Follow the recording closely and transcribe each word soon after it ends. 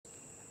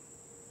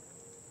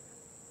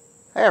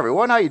Hey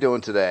everyone, how you doing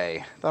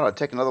today? Thought I'd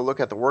take another look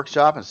at the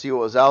workshop and see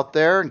what was out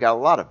there, and got a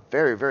lot of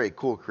very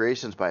cool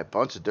creations by a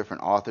bunch of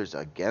different authors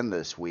again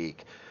this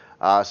week.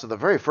 So the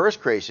very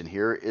first creation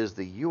here is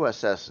the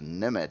USS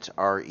Nimitz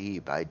RE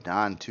by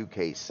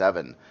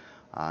Don2K7.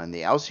 And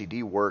the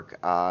LCD work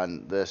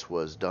on this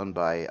was done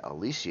by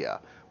Alicia,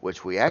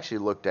 which we actually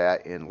looked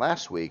at in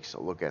last week's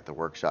Look at the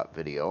Workshop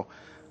video.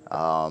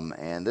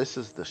 And this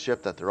is the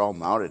ship that they're all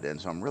mounted in,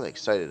 so I'm really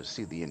excited to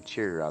see the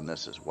interior on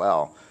this as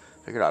well.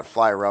 Figured I'd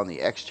fly around the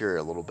exterior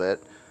a little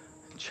bit,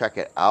 check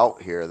it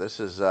out here. This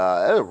is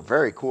a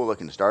very cool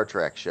looking Star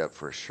Trek ship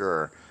for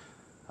sure.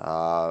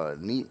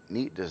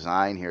 Neat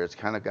design here. It's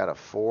kind of got a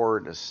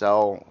 4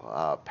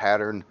 nacelle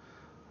pattern.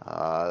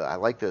 I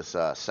like this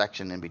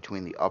section in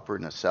between the upper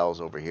nacelles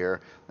over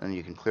here. And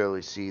you can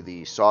clearly see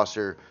the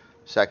saucer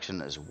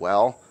section as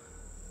well.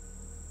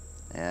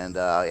 And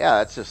yeah,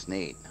 that's just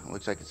neat. It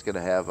looks like it's going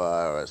to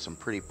have some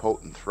pretty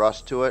potent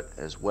thrust to it,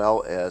 as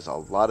well as a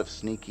lot of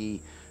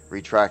sneaky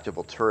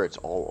retractable turrets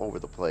all over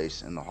the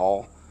place in the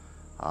hull.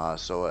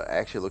 So it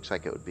actually looks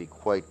like it would be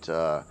quite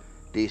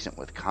decent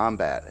with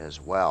combat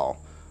as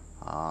well.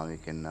 You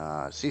can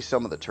see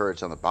some of the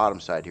turrets on the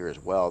bottom side here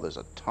as well. There's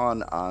a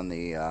ton on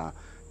the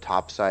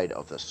top side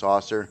of the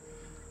saucer,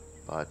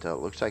 but it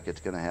looks like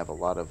it's going to have a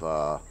lot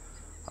of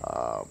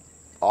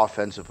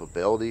offensive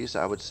abilities,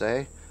 I would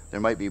say. There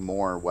might be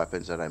more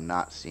weapons that I'm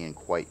not seeing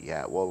quite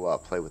yet. We'll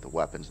play with the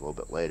weapons a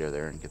little bit later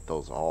there and get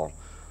those all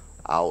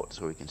out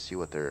so we can see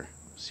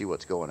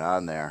what's going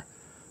on there.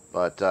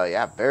 But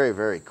yeah,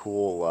 very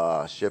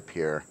cool ship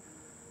here.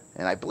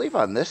 And I believe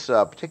on this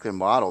particular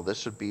model,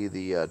 this would be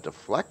the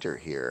deflector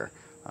here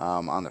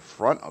on the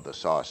front of the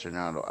saucer.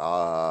 Now,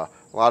 a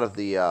lot of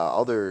the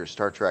other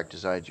Star Trek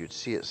designs, you'd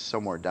see it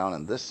somewhere down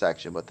in this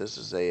section, but this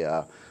is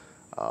a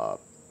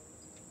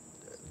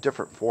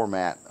different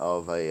format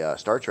of a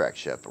Star Trek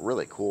ship. A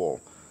really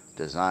cool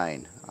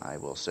design, I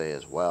will say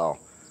as well.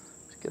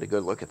 Let's get a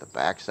good look at the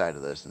back side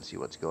of this and see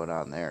what's going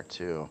on there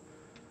too.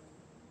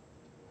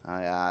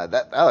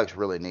 That looks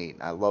really neat.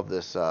 I love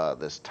this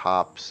this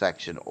top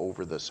section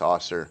over the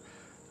saucer,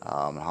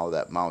 how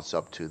that mounts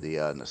up to the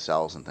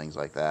nacelles and things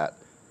like that.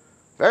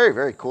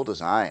 Very cool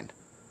design.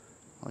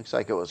 Looks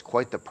like it was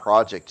quite the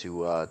project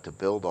to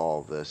build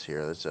all of this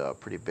here. It's a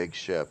pretty big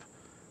ship,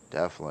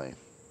 definitely.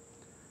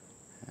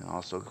 And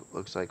also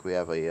looks like we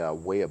have a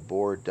way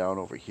aboard down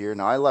over here.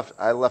 Now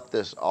I left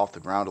this off the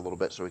ground a little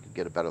bit so we could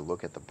get a better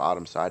look at the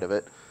bottom side of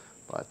it.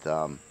 But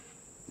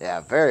yeah,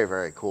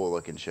 very cool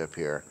looking ship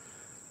here.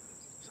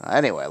 So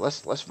anyway,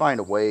 let's find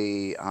a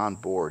way on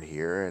board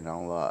here, and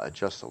I'll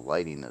adjust the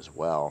lighting as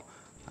well.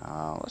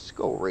 Let's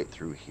go right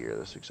through here.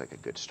 This looks like a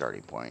good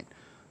starting point.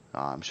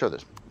 I'm sure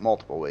there's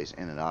multiple ways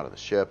in and out of the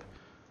ship.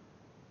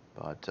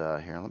 But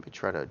here, let me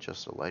try to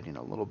adjust the lighting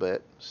a little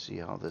bit, see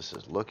how this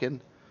is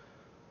looking.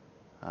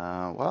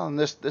 Well, in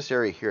this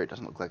area here, it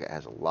doesn't look like it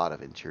has a lot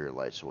of interior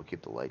lights, so we'll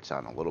keep the lights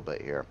on a little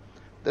bit here.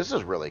 This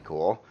is really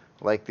cool.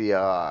 Like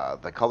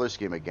the color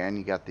scheme again.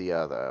 You got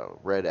the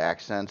red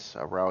accents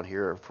around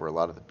here for a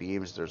lot of the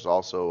beams. There's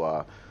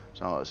also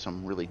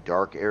some really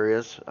dark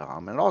areas,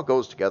 and it all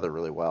goes together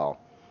really well.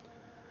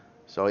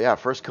 So yeah,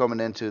 first coming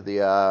into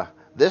the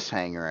this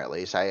hangar, at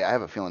least, I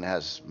have a feeling it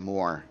has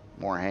more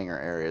hangar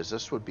areas.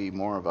 This would be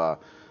more of a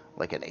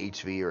like an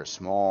HV or a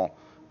small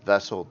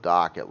vessel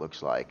dock, it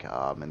looks like.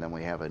 And then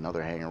we have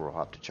another hangar we'll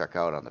have to check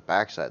out on the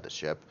backside of the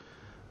ship.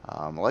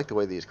 I like the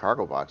way these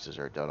cargo boxes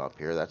are done up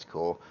here. That's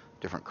cool.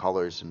 Different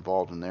colors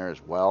involved in there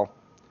as well.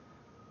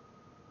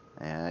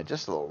 And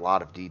just a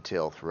lot of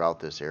detail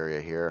throughout this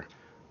area here.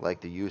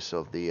 Like the use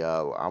of the,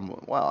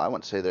 well, I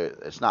wouldn't say that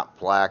it's not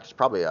black. It's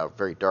probably a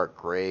very dark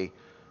gray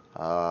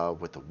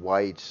with the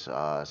whites,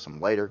 some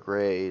lighter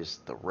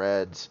grays, the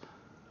reds.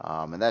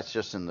 And that's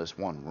just in this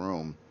one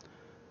room.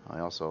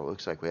 Also, it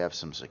looks like we have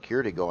some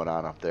security going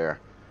on up there.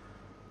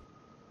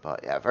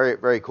 But yeah,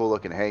 very cool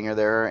looking hangar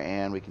there,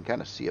 and we can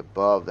kind of see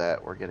above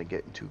that we're going to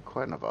get into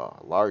kind of a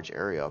large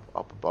area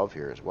up above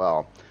here as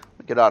well.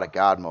 We'll get out of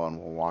God mode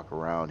and we'll walk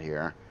around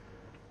here.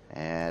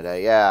 And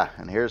yeah,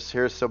 and here's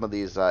some of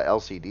these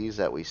LCDs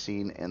that we've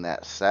seen in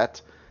that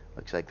set.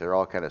 Looks like they're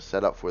all kind of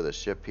set up for the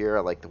ship here. I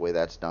like the way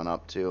that's done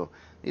up too.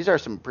 These are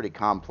some pretty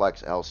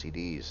complex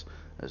LCDs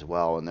as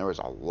well, and there was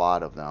a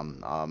lot of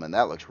them, and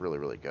that looks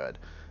really good.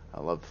 I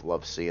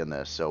love seeing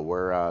this. So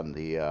we're on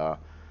the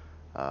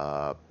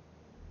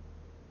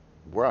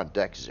we're on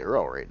deck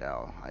 0 right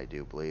now, I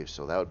do believe.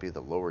 So that would be the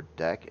lower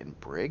deck and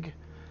brig.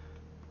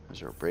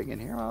 Is there a brig in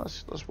here? Well,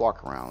 let's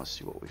walk around. Let's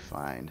see what we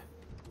find.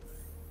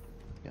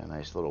 Got a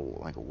nice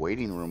little like a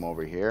waiting room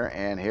over here,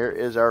 and here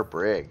is our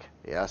brig.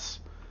 Yes,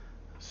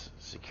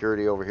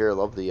 security over here.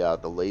 Love the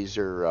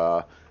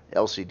laser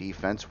LCD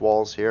fence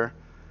walls here.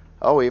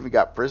 Oh, we even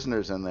got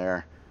prisoners in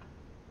there.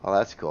 Oh,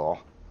 that's cool.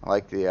 I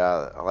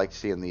like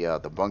seeing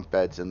the bunk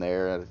beds in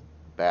there,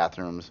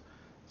 bathrooms.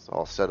 It's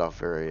all set up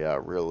very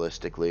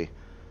realistically,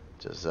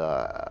 which is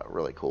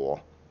really cool.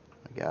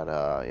 We got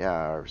yeah,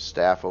 our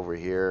staff over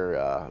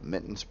here,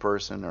 mittens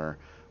person or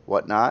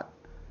whatnot.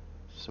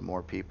 Some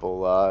more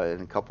people in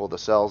a couple of the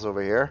cells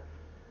over here.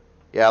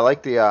 Yeah, I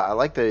like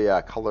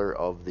the color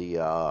of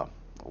the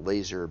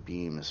laser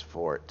beams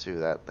for it too.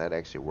 That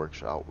actually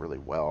works out really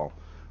well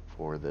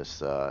for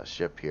this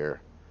ship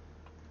here.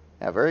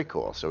 Yeah, very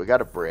cool. So we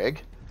got a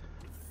brig,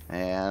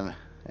 and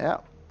yeah,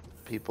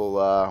 people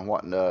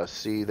wanting to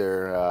see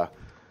their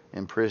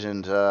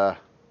imprisoned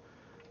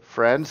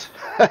friends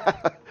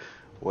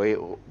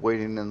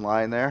waiting in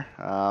line there.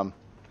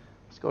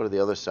 Let's go to the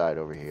other side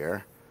over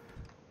here.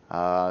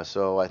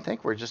 So I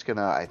think we're just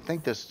gonna. I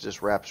think this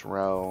just wraps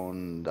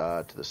around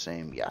to the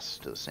same. Yes,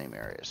 to the same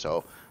area. So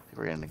I think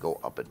we're gonna go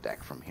up a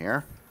deck from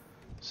here.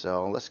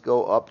 So let's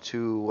go up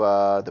to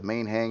the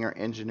main hangar,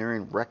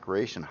 engineering,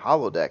 recreation,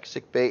 holodeck,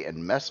 sick bay, and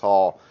mess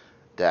hall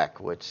deck,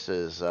 which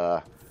is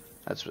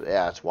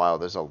that's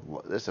wild. This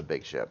is a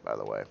big ship, by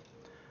the way.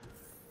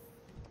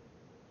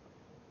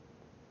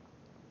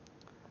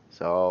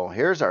 So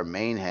here's our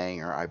main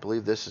hangar. I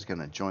believe this is going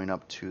to join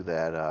up to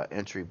that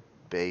entry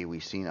bay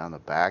we've seen on the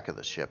back of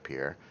the ship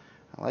here.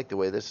 I like the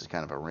way this is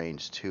kind of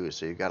arranged too.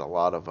 So you've got a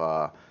lot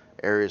of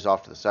areas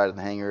off to the side of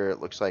the hangar. It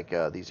looks like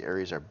these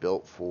areas are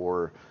built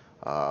for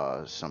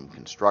some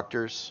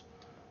constructors,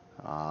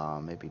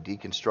 maybe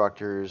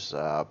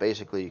deconstructors.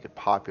 Basically, you could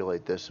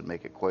populate this and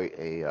make it quite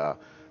a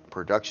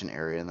production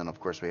area. And then,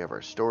 of course, we have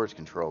our storage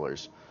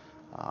controllers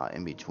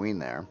in between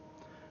there.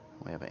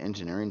 We have an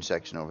engineering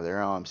section over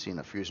there. Oh, I'm seeing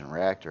a fusion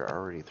reactor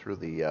already through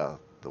the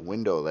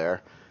window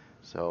there.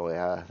 So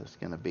yeah, it's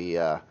going to be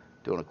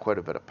doing quite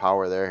a bit of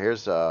power there.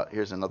 Here's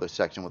another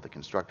section with the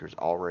constructors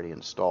already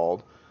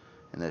installed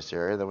in this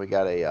area. Then we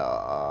got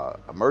a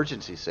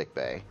emergency sick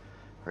bay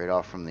right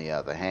off from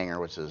the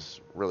hangar, which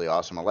is really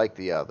awesome. I like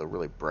the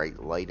really bright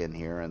light in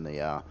here and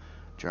the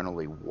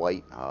generally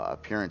white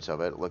appearance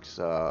of it. It looks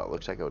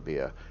like it would be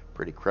a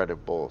pretty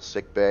credible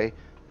sick bay.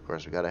 Of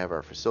course, we got to have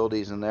our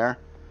facilities in there.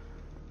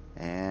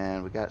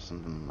 And we got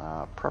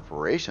some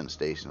preparation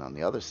station on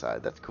the other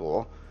side. That's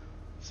cool.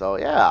 So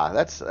yeah,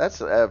 that's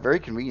very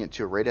convenient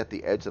too, right at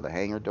the edge of the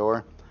hangar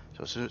door.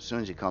 So as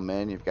soon as you come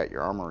in, you've got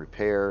your armor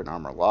repair, an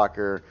armor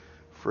locker,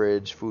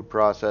 fridge, food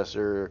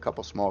processor, a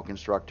couple small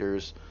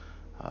constructors,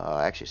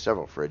 actually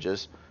several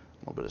fridges, a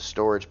little bit of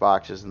storage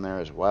boxes in there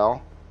as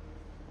well.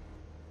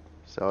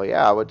 So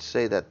yeah, I would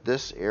say that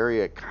this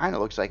area kind of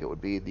looks like it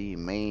would be the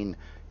main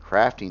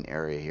crafting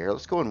area here.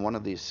 Let's go in one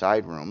of these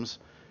side rooms.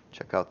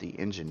 Check out the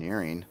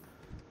engineering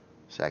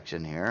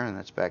section here, and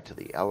that's back to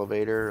the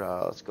elevator.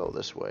 Let's go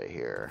this way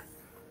here.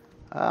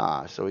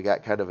 So we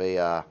got kind of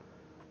a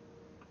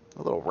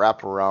little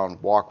wraparound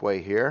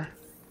walkway here,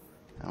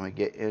 and we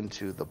get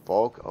into the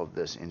bulk of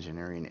this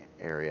engineering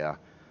area.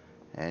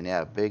 And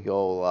yeah, big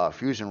old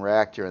fusion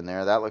reactor in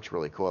there. That looks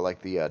really cool. I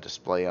like the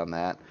display on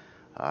that.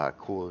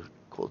 Cool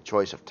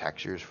choice of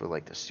textures for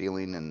like the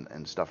ceiling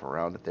and stuff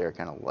around it there.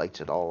 Kind of lights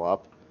it all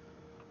up.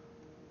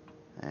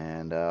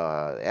 And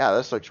yeah,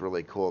 this looks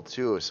really cool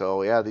too.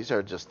 So yeah, these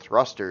are just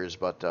thrusters,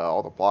 but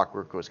all the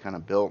blockwork was kind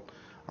of built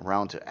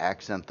around to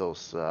accent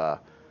those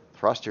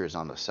thrusters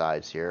on the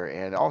sides here,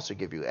 and also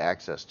give you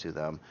access to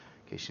them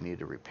in case you need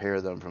to repair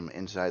them from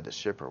inside the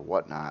ship or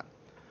whatnot.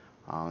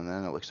 And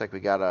then it looks like we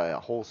got a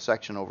whole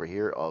section over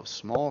here of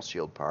small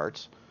shield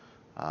parts,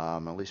 at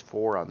least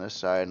 4 on this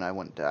side.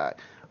 And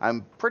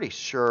I'm pretty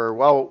sure,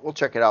 well, we'll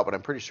check it out, but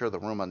I'm pretty sure the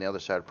room on the other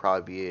side would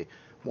probably be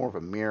more of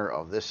a mirror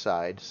of this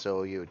side,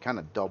 so you would kind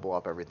of double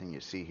up everything you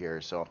see here.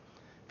 So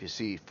if you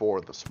see 4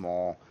 of the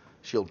small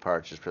shield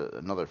parts, just put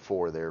another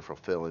 4 there,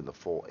 fulfilling the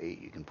full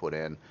 8 you can put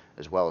in,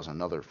 as well as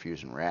another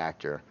fusion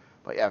reactor.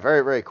 But yeah,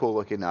 very, very cool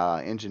looking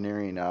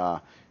engineering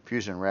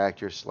fusion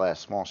reactor /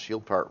 small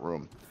shield part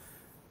room.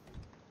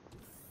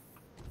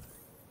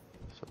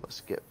 So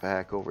let's get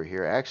back over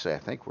here. Actually, I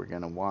think we're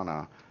going to want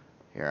to,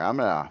 here, I'm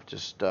going to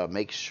just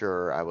make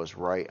sure I was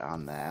right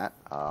on that.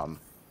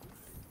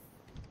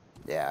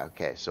 Yeah,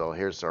 okay, so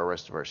here's the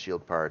rest of our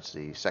shield parts,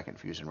 the second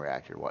fusion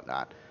reactor and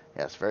whatnot.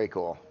 Yes, very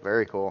cool,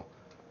 very cool.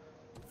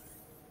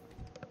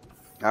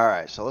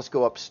 Alright, so let's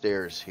go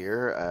upstairs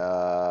here.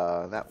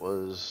 That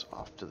was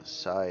off to the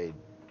side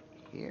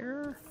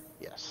here.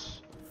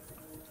 Yes.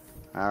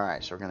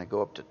 Alright, so we're going to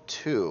go up to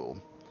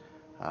 2.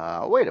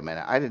 Wait a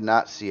minute, I did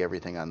not see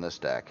everything on this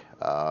deck.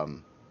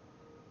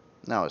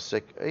 No,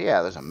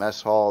 yeah, there's a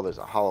mess hall, there's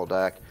a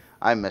holodeck.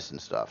 I'm missing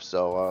stuff,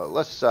 so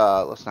let's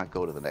not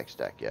go to the next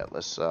deck yet.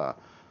 Let's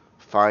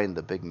find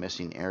the big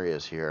missing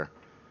areas here.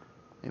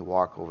 Let me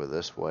walk over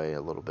this way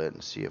a little bit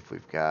and see if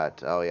we've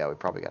got. Oh yeah, we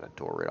probably got a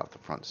door right off the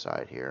front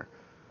side here.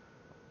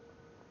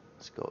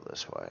 Let's go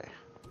this way.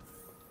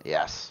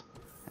 Yes,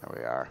 there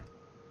we are.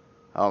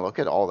 Oh, look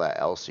at all that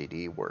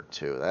LCD work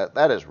too.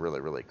 That is really,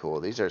 really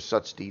cool. These are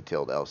such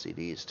detailed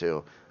LCDs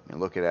too. I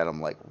mean, looking at them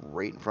like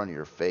right in front of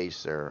your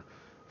face, they're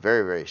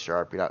very, very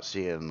sharp. You're not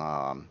seeing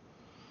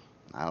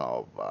I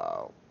don't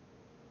know,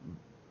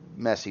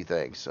 messy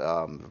things.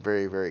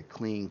 Very, very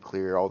clean,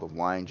 clear. All the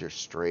lines are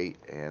straight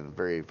and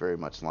very, very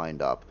much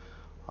lined up.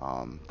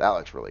 That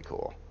looks really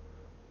cool.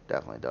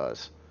 Definitely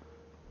does.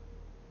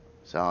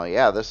 So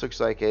yeah, this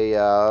looks like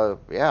a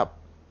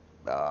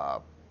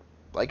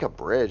like a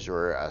bridge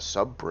or a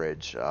sub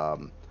bridge,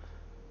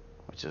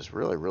 which is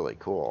really, really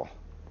cool.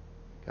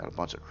 Got a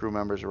bunch of crew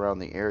members around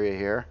the area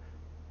here.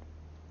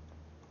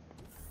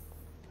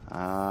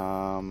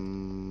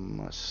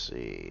 Let's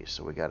see.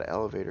 So we got an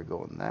elevator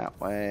going that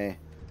way.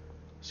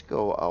 Let's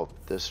go out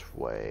this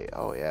way.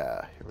 Oh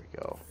yeah, here we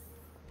go.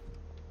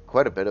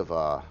 Quite a bit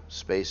of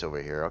space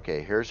over here.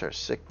 Okay, here's our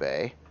sick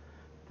bay,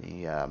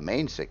 the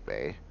main sick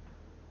bay.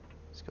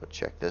 Let's go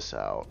check this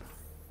out.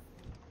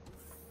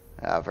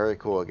 Very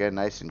cool. Again,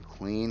 nice and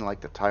clean, like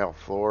the tile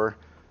floor.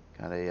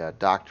 Got a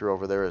doctor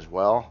over there as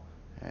well,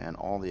 and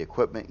all the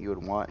equipment you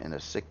would want in a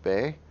sick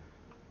bay.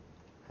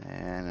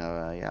 And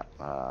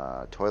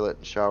yeah, toilet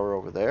and shower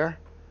over there.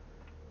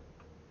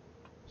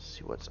 Let's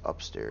see what's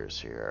upstairs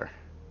here.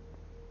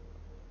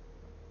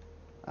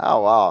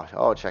 Oh wow!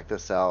 Oh, check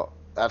this out.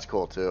 That's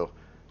cool too.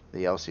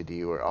 The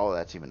LCD, or oh,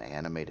 that's even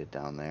animated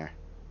down there,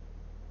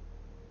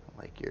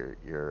 like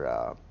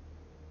your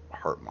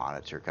heart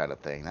monitor kind of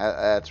thing.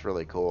 That's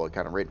really cool.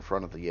 Kind of right in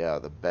front of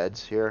the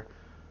beds here.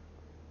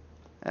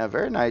 Yeah,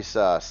 very nice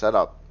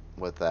setup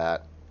with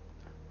that.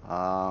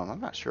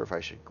 I'm not sure if I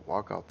should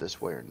walk out this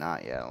way or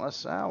not yet.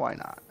 Unless, why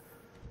not?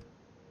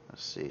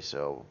 Let's see.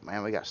 So,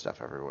 man, we got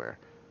stuff everywhere.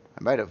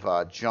 I might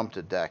have jumped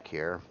a deck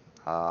here.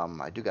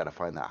 I do got to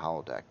find that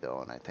holodeck,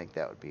 though, and I think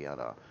that would be on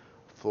a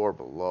floor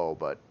below,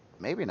 but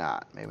maybe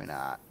not. Maybe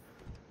not.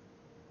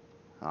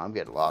 I'm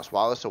getting lost.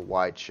 Wow, this is a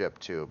wide ship,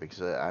 too,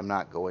 because I'm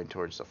not going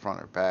towards the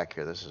front or back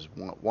here. This is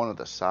one of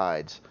the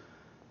sides.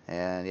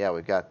 And, yeah,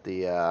 we've got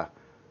the... a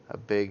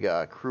big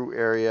crew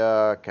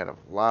area, kind of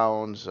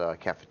lounge,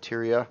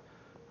 cafeteria.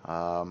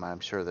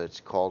 I'm sure that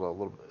it's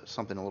called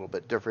something a little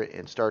bit different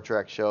in Star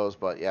Trek shows,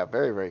 but yeah,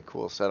 very, very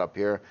cool setup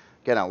here.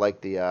 Again, I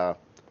like the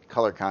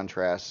color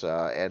contrast,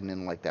 adding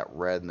in like that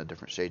red and the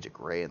different shades of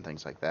gray and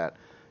things like that.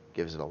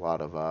 Gives it a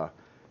lot of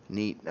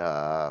neat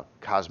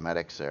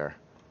cosmetics there.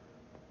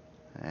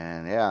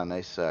 And yeah,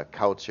 nice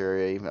couch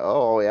area.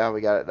 Oh yeah, we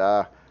got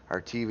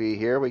our TV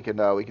here. We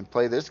can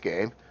play this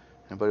game.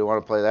 Anybody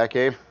want to play that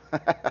game?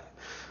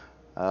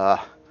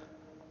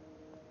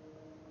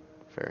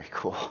 Very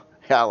cool.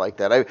 Yeah, I like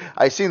that.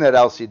 I seen that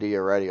LCD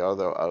already,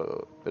 although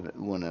I've been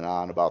oohing and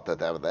on about that.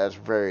 That's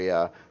very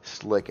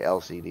slick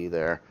LCD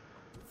there.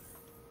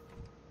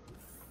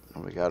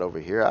 What we got over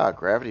here?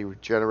 Gravity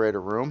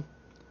generator room.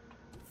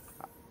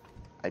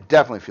 I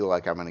definitely feel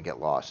like I'm going to get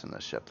lost in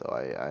this ship, though.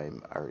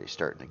 I'm already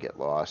starting to get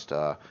lost.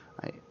 I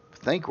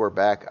think we're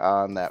back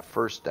on that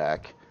first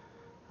deck.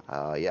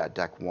 Yeah,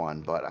 deck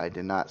 1, but I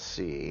did not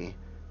see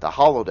the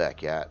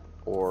holodeck yet,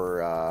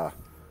 or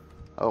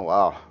oh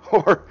wow,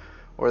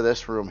 or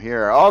this room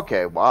here.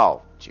 Okay,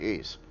 wow,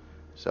 jeez.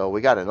 So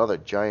we got another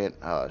giant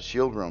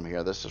shield room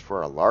here. This is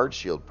for our large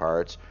shield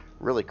parts.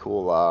 Really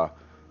cool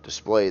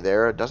display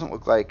there. It doesn't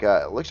look like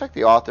it looks like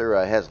the author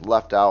has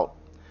left out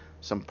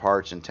some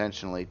parts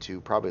intentionally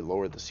to probably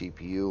lower the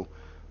CPU,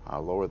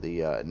 lower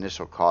the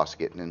initial cost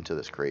getting into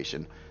this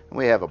creation. And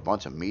we have a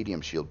bunch of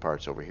medium shield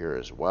parts over here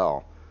as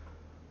well.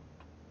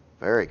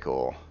 Very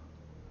cool.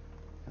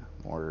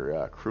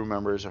 More crew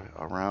members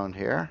around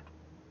here.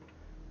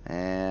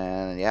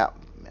 And yeah,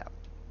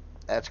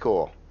 that's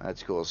cool.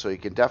 That's cool. So you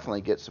can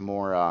definitely get some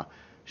more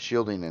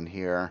shielding in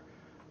here.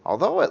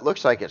 Although it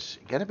looks like it's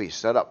going to be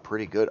set up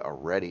pretty good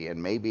already,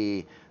 and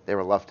maybe they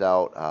were left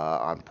out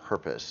on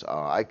purpose.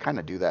 I kind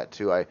of do that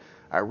too.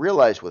 I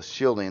realize with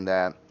shielding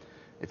that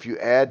if you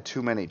add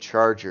too many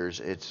chargers,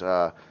 it's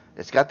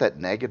got that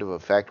negative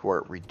effect where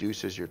it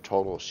reduces your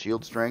total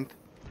shield strength,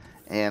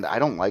 and I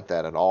don't like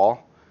that at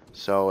all.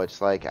 So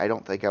it's like I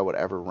don't think I would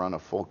ever run a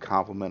full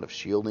complement of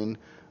shielding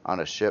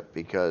on a ship,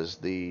 because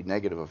the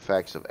negative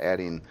effects of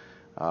adding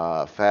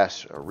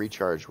fast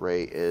recharge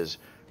rate is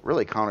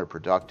really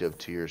counterproductive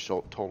to your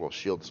total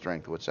shield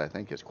strength, which I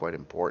think is quite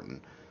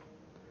important.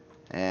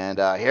 And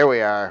here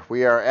we are.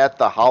 We are at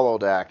the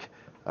holodeck.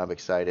 I'm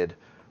excited.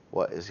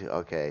 What is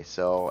okay?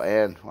 So,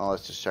 and well,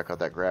 let's just check out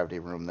that gravity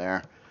room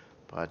there.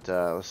 But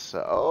let's.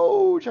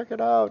 Oh, check it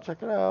out!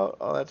 Check it out!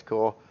 Oh, that's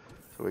cool.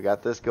 So we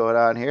got this going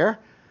on here.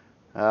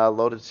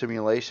 Loaded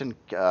simulation,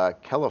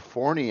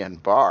 Californian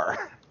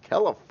bar.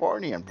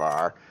 Californian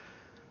bar.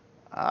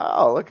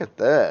 Oh, look at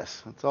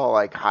this. It's all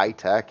like high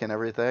tech and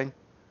everything.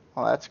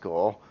 Oh, that's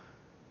cool.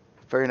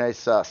 Very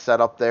nice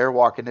setup there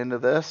walking into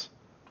this.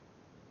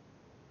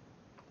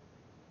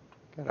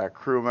 Got our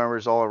crew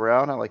members all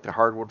around. I like the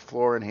hardwood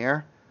floor in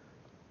here.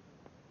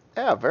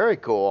 Yeah, very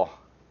cool.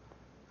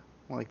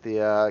 I like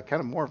the kind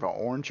of more of an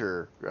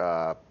oranger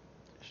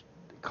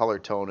color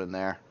tone in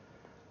there.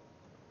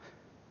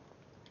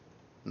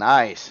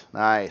 Nice,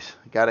 nice.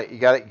 You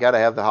gotta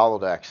have the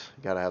holodecks.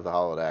 You gotta have the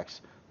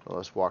holodecks. So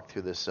let's walk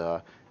through this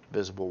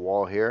visible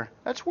wall here.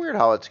 That's weird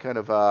how it's kind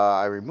of,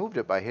 I removed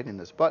it by hitting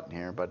this button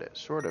here, but it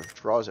sort of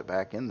draws it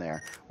back in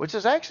there, which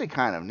is actually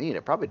kind of neat.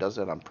 It probably does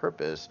that on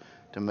purpose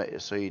to make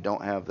so you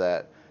don't have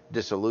that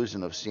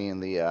disillusion of seeing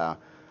the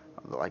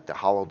like the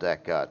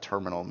holodeck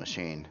terminal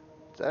machine.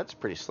 That's a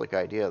pretty slick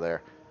idea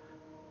there.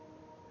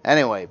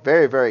 Anyway,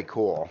 very, very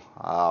cool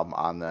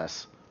on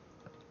this.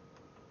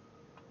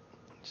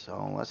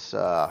 So let's,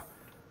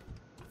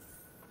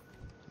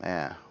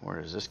 man,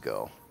 where does this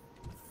go?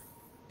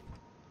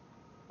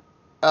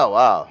 Oh,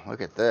 wow.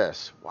 Look at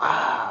this.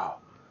 Wow.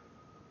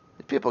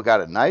 People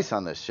got it nice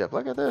on this ship.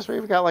 Look at this. We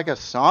even got like a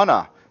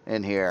sauna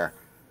in here.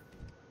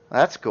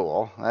 That's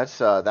cool.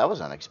 That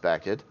was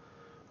unexpected.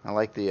 I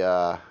like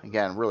the,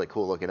 again, really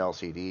cool looking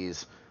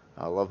LCDs.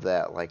 I love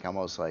that, like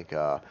almost like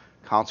a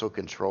console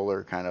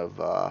controller kind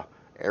of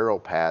arrow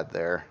pad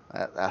there.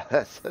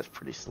 That's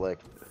pretty slick.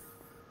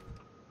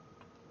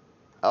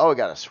 Oh, we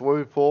got a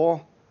swimming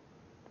pool.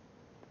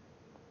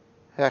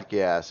 Heck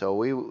yeah! So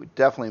we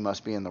definitely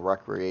must be in the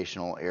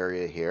recreational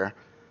area here,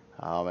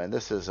 and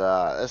this is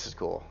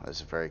cool.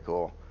 This is very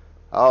cool.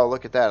 Oh,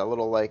 look at that! A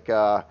little like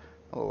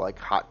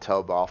hot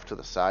tub off to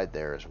the side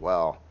there as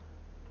well.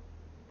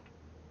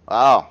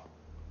 Wow,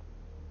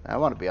 I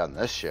want to be on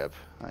this ship.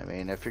 I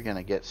mean, if you're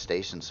gonna get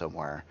stationed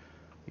somewhere,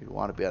 you'd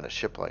want to be on a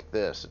ship like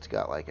this. It's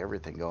got like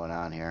everything going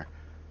on here.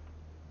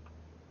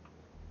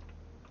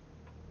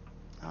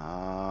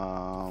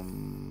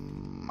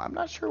 I'm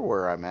not sure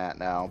where I'm at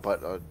now,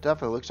 but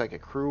definitely looks like a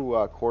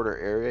crew quarter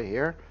area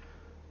here.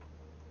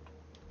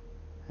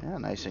 Yeah,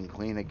 nice and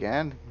clean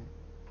again.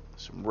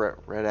 Some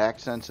red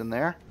accents in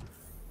there.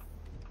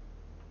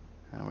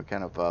 And we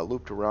kind of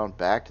looped around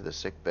back to the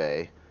sick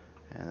bay.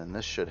 And then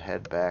this should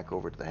head back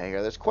over to the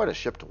hangar. That's quite a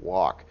ship to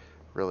walk.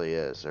 Really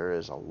is. There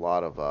is a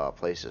lot of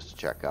places to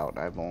check out. And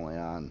I'm only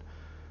on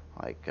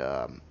like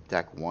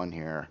deck 1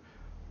 here.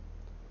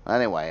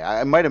 Anyway,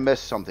 I might have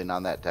missed something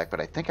on that deck, but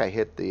I think I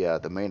hit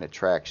the main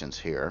attractions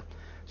here.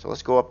 So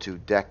let's go up to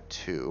deck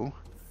 2.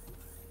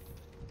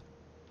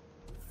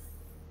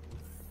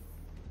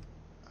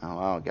 Oh,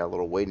 wow, got a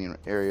little waiting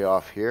area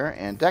off here.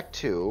 And deck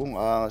 2,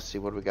 let's see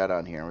what we got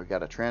on here. We've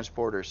got a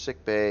transporter,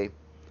 sick bay.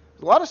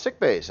 There's a lot of sick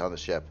bays on the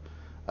ship.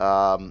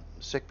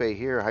 Sick bay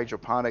here,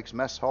 hydroponics,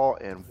 mess hall,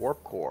 and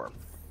warp core.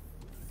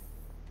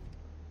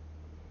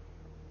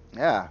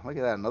 Yeah, look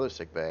at that, another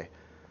sick bay.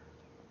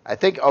 I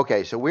think,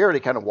 okay, so we already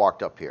kind of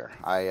walked up here.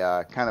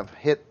 I kind of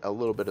hit a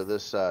little bit of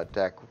this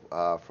deck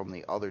from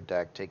the other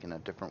deck, taking a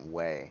different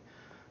way.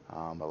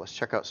 But let's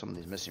check out some of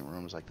these missing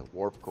rooms, like the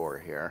warp core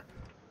here.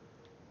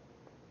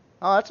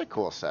 Oh, that's a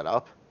cool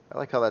setup. I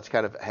like how that's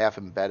kind of half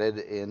embedded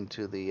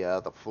into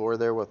the floor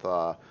there with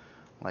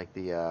like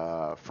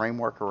the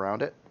framework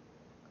around it.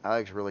 That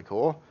looks really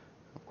cool.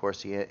 Of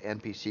course, the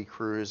NPC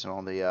crews and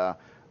all the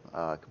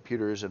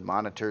computers and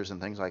monitors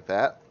and things like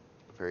that.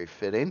 Very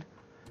fitting.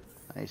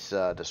 Nice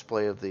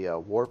display of the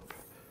warp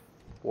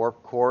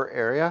core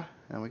area,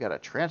 and we got a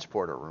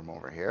transporter room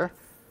over here.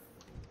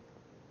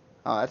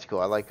 Oh, that's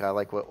cool. I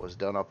like what was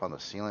done up on the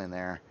ceiling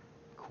there.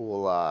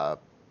 Cool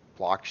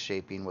block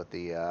shaping with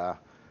the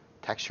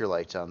texture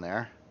lights on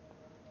there.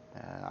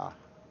 And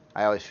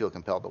I always feel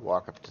compelled to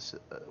walk up to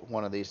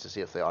one of these to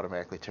see if they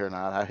automatically turn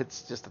on.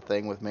 It's just a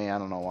thing with me. I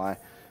don't know why.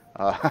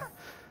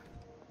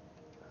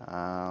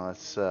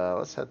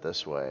 Let's head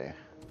this way.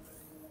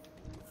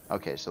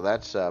 Okay, so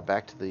that's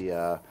back to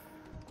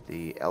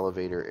the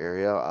elevator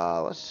area.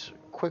 Let's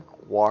quick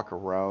walk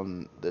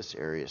around this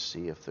area,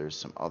 see if there's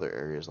some other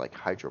areas like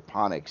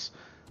hydroponics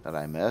that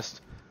I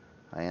missed.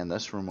 And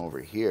this room over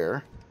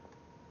here.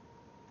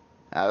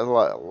 There's a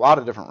lot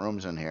of different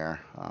rooms in here.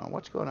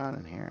 What's going on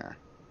in here?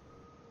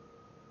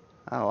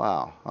 Oh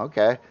wow.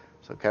 Okay,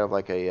 so kind of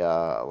like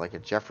a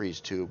Jeffries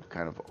tube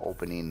kind of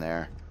opening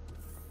there,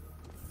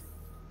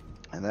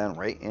 and then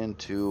right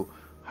into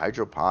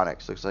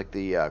hydroponics. Looks like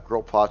the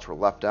grow plots were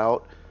left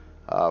out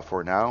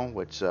for now,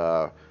 which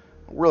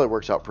really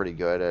works out pretty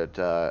good. It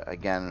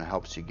again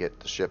helps you get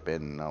the ship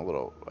in a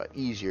little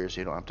easier,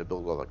 so you don't have to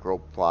build all the grow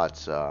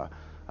plots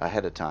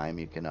ahead of time.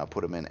 You can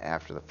put them in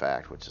after the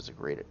fact, which is a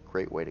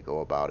great way to go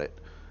about it.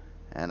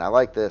 And I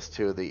like this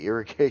too, the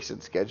irrigation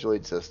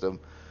scheduling system.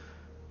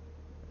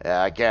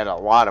 Again, a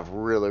lot of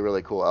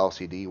really cool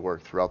LCD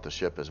work throughout the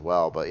ship as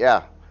well. But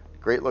yeah,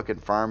 great looking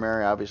farm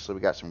area. Obviously,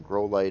 we got some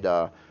grow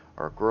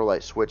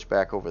light switch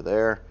back over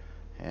there,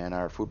 and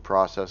our food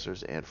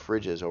processors and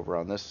fridges over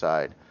on this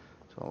side.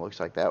 So it looks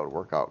like that would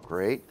work out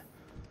great.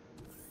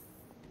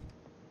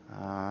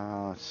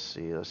 Let's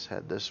see, let's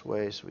head this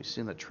way. So we've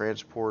seen the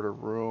transporter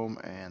room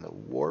and the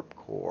warp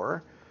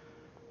core.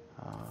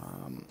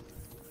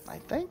 I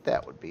think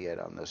that would be it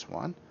on this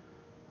one.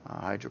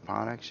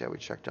 Hydroponics, yeah, we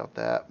checked out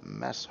that.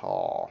 Mess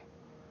hall.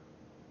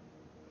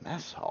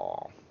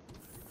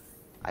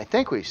 I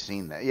think we've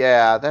seen that.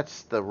 Yeah,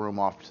 that's the room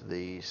off to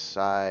the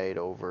side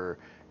over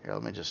here.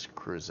 Let me just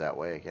cruise that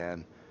way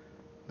again.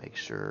 Make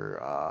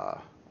sure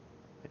I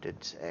did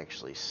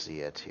actually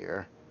see it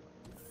here.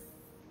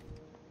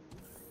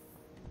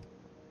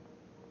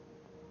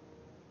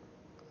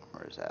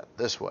 Where is that?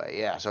 This way.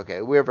 Yes,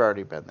 okay. We've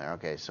already been there.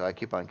 Okay, so I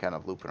keep on kind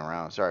of looping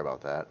around. Sorry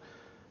about that.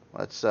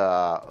 Let's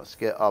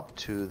get up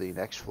to the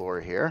next floor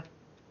here,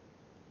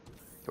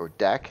 or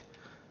deck.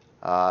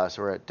 So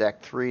we're at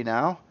deck 3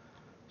 now.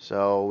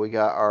 So we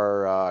got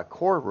our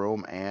core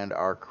room and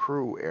our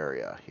crew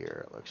area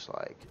here, it looks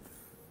like.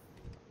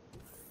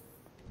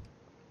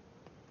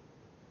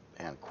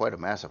 And quite a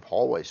massive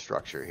hallway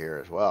structure here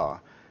as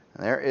well.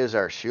 And there is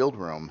our shield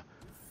room.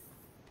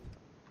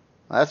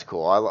 That's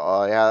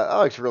cool. Yeah, that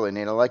looks really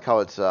neat. I like how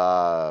it's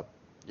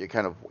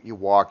you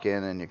walk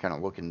in and you're kind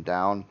of looking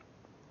down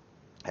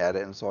at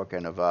it, and it's all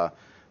kind of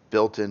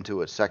built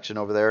into a section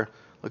over there.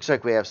 Looks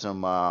like we have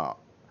some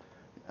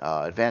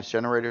advanced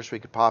generators we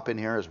could pop in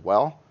here as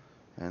well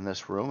in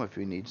this room if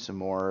you need some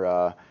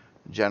more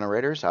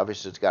generators.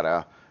 Obviously, it's got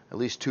at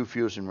least 2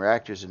 fusion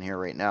reactors in here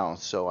right now,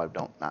 so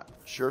not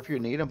sure if you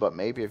need them, but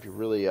maybe if you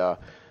really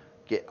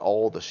get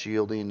all the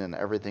shielding and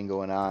everything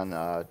going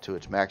on to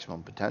its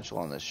maximum potential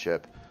on this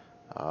ship,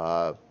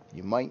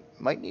 you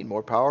might need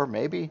more power,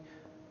 maybe.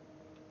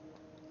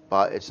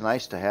 But it's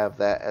nice to have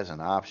that as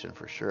an option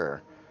for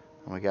sure.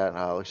 And we got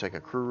looks like a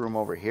crew room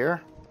over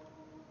here.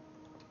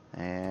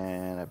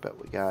 And I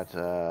bet we got,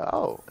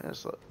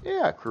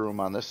 yeah, a crew room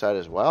on this side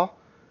as well.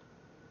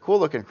 Cool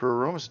looking crew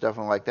room. It's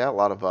definitely like that. A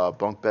lot of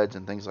bunk beds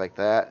and things like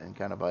that, and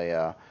kind of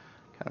a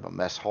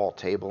mess hall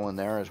table in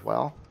there as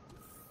well.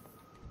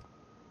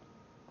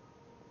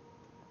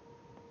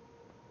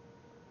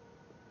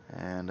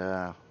 And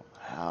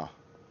wow,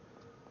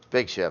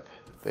 big ship,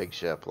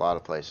 a lot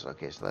of places.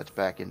 Okay, so that's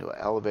back into an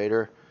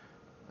elevator.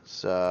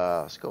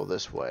 Let's go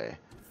this way.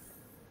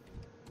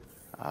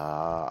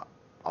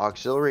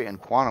 Auxiliary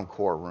and quantum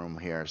core room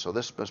here. So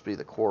this must be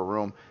the core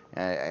room,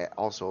 and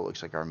also it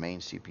looks like our main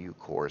CPU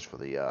cores for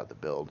the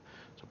build.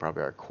 So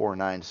probably our Core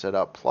 9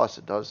 setup. Plus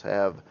it does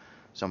have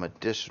some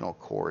additional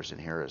cores in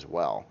here as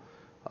well,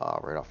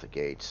 right off the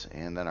gates.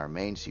 And then our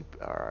main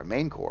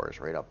core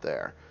is right up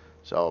there.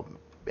 So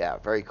yeah,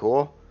 very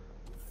cool.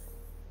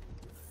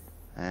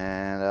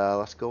 And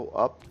let's go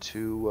up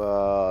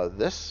to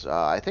this.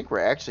 I think we're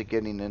actually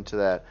getting into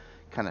that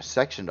kind of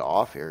sectioned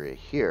off area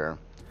here.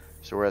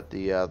 So we're at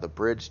the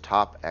bridge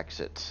top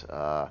exit,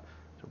 the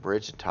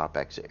bridge and top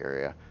exit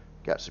area.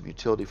 Got some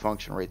utility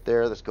function right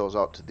there. This goes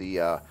out to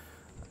the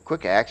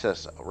quick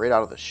access right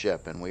out of the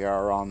ship, and we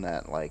are on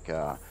that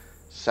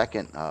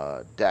second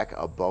deck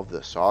above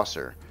the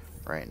saucer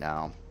right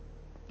now.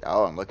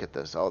 Oh, and look at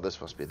this. Oh,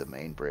 this must be the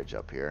main bridge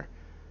up here.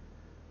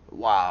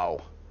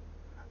 Wow,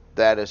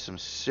 that is some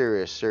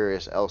serious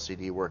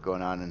LCD work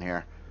going on in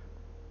here.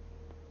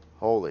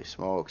 Holy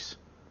smokes.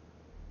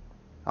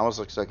 Almost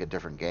looks like a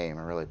different game.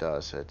 It really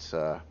does. It's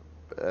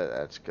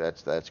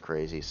that's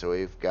crazy. So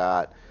we've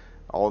got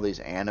all these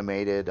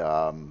animated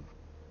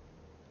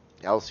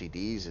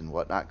LCDs and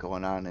whatnot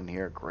going on in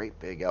here. Great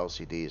big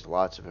LCDs,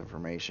 lots of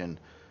information,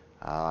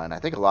 and I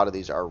think a lot of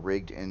these are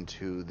rigged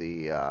into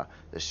the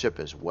ship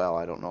as well.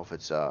 I don't know if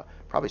it's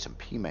probably some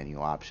P menu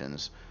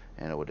options,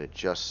 and it would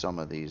adjust some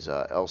of these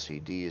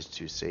LCDs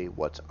to say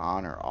what's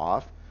on or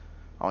off.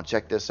 I want to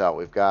check this out.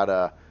 We've got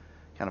a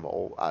kind of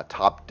old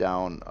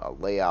top-down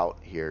layout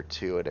here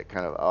too, and it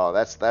kind of, oh,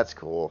 that's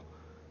cool.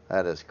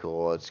 That is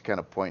cool. It's kind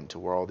of pointing to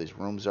where all these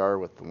rooms are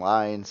with the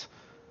lines.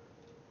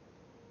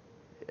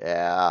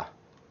 Yeah,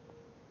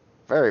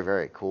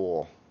 very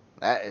cool.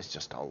 That is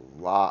just a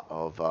lot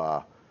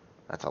of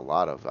that's a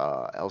lot of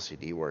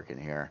LCD work in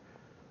here.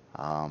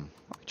 I'll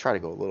try to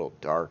go a little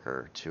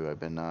darker too. I've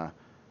been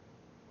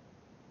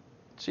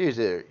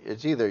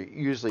it's either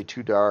usually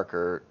too dark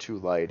or too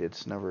light.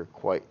 It's never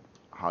quite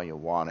how you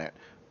want it.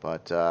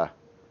 But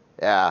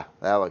yeah,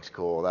 that looks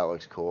cool. That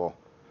looks cool.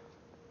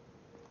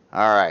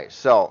 All right,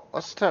 so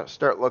let's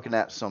start looking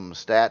at some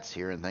stats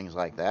here and things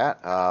like that.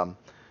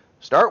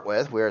 Start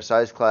with, we are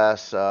size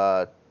class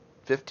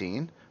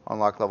 15,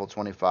 unlock level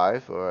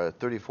 25,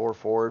 34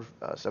 forward,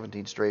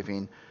 17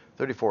 strafing,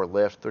 34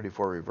 lift,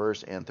 34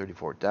 reverse, and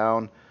 34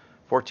 down.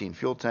 14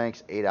 fuel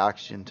tanks, 8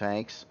 oxygen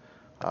tanks.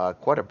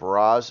 Quite a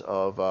barrage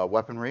of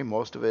weaponry.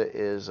 Most of it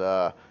is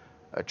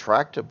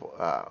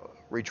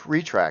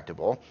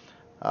retractable.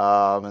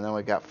 And then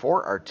we've got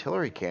 4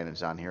 artillery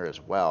cannons on here as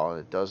well.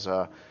 It does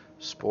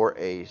sport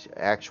a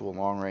actual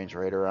long-range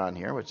radar on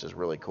here, which is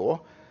really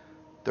cool.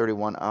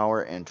 31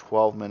 hour and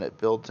 12-minute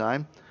build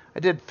time. I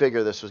did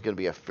figure this was going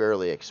to be a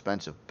fairly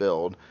expensive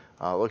build.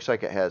 Looks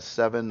like it has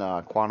 7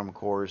 quantum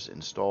cores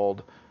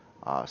installed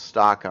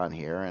stock on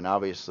here, and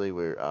obviously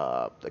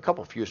a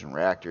couple fusion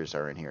reactors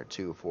are in here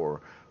too for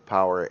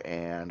power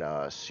and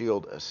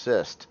shield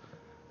assist,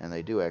 and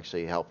they do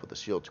actually help with the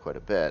shields quite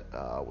a bit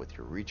with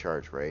your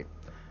recharge rate.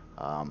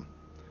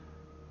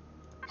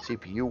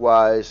 CPU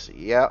wise,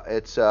 yeah,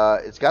 it's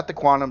got the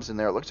quantums in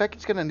there. It looks like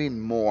it's going to need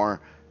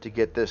more to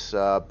get this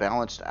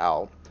balanced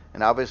out,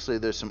 and obviously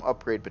there's some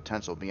upgrade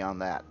potential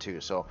beyond that too.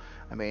 So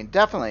I mean,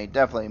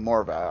 definitely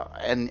more of a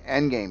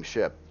end game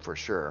ship for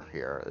sure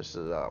here. This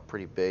is a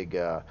pretty big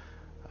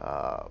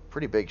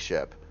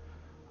ship.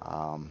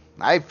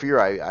 I fear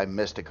I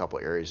missed a couple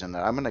areas in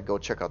that. I'm going to go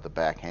check out the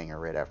back hangar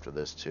right after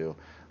this too.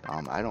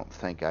 I don't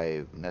think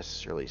I've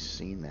necessarily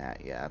seen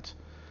that yet.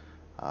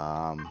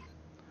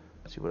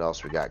 Let's see what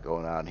else we got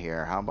going on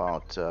here. How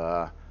about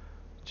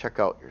check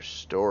out your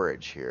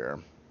storage here.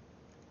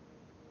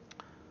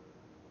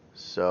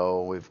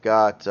 So we've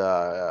got,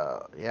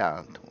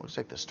 yeah, looks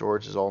like the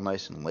storage is all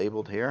nice and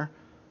labeled here.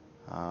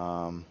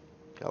 Got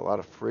a lot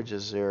of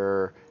fridges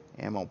there,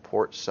 ammo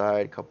port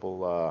side, a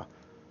couple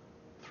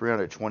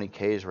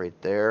 320Ks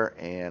right there,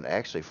 and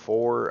actually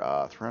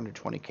 4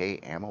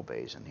 320K ammo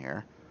bays in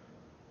here.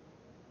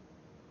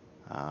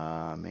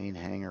 Main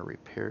hangar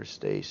repair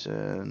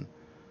station.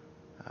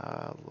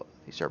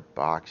 These are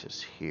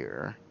boxes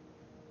here.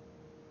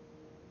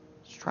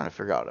 Just trying to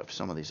figure out if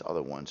some of these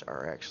other ones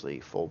are actually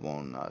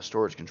full-blown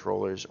storage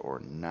controllers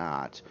or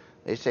not.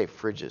 They say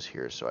fridges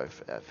here, so I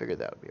figured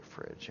that would be a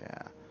fridge.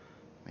 Yeah.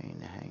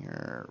 Main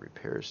hangar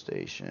repair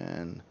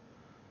station.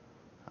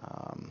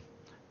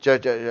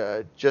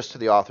 Just to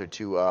the author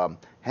too,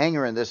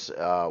 hangar in this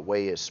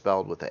way is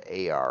spelled with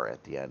an AR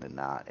at the end and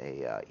not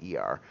a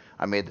ER.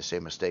 I made the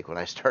same mistake when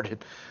I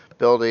started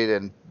building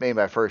and made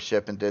my first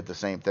ship and did the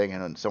same thing,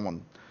 and then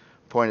someone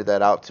pointed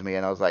that out to me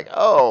and I was like,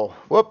 oh,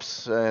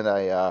 whoops, and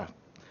I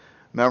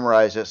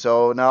memorized it.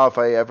 So now if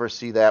I ever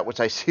see that, which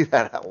I see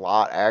that a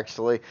lot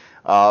actually,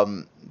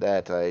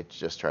 that I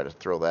just try to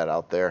throw that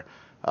out there.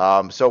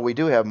 So we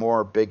do have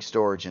more big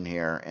storage in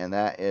here, and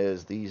that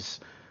is these.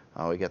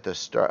 We got the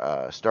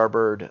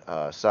starboard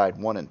side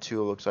 1 and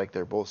 2. Looks like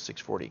they're both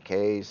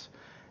 640Ks.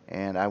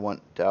 And I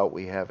went out,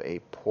 we have a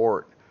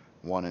port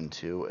 1 and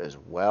 2 as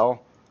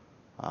well.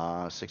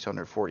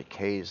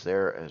 640Ks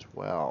there as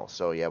well.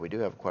 So yeah, we do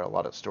have quite a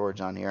lot of storage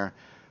on here.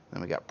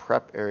 Then we got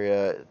prep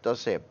area. It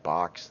does say a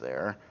box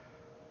there.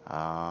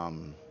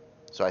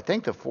 So I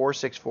think the 4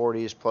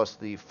 640s plus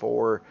the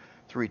 4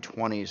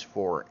 320s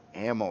for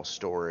ammo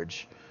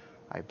storage,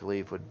 I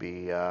believe would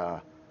be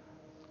the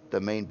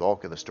main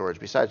bulk of the storage,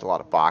 besides a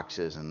lot of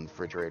boxes and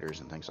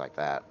refrigerators and things like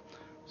that.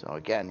 So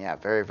again, yeah,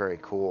 very, very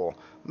cool.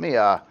 Let me,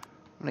 I'm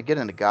gonna get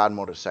into God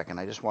mode a second.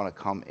 I just want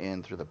to come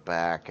in through the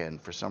back, and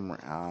for some,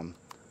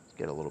 let's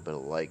get a little bit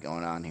of light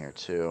going on here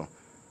too.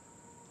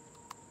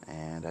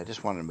 And I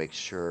just wanted to make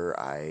sure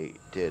I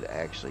did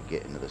actually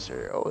get into this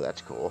area. Oh,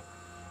 that's cool.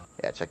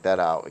 Yeah, check that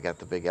out. We got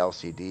the big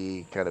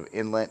LCD kind of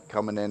inlet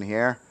coming in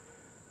here.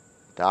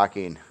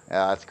 Docking.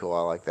 Yeah, that's cool.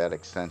 I like that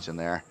extension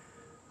there.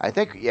 I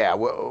think, yeah,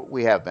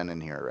 we have been in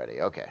here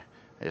already. Okay.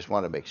 I just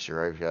wanted to make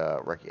sure.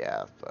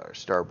 Yeah,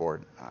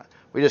 starboard.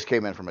 We just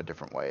came in from a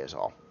different way is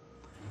all.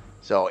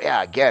 So,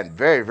 yeah, again,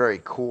 very, very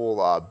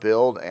cool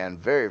build and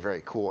very,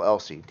 very cool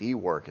LCD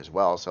work as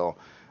well. So,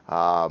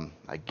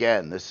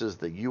 again, this is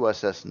the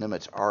USS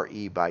Nimitz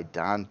RE by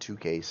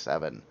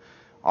Don2K7.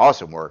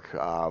 Awesome work.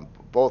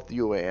 Both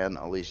you and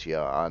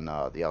Alicia on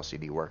the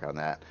LCD work on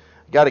that.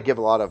 Got to give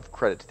a lot of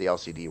credit to the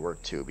LCD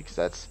work, too,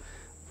 because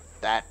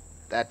that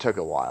took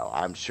a while.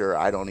 I'm sure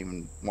I don't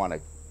even want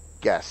to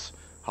guess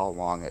how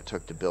long it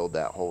took to build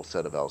that whole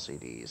set of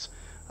LCDs.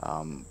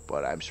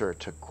 But I'm sure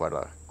it took quite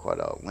a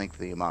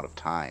lengthy amount of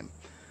time.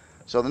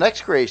 So the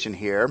next creation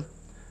here,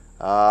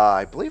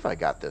 I believe I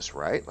got this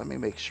right. Let me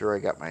make sure I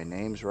got my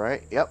names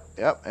right. Yep,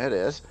 it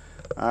is.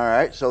 All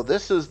right, so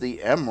this is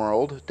the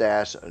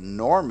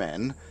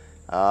Emerald-Norman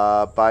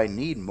by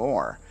Need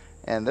More.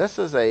 And this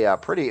is a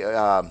pretty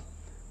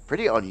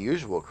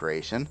unusual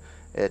creation.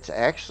 It's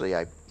actually,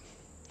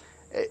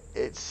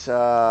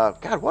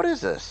 God, what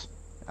is this?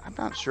 I'm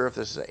not sure if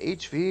this is a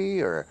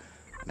HV or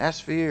an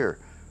SV or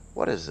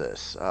what is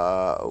this?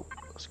 Oh,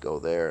 let's go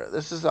there.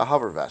 This is a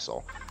hover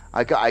vessel.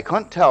 I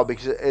couldn't tell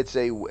because it's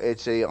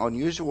a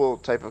unusual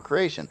type of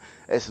creation.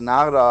 It's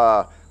not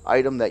a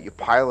item that you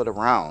pilot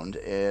around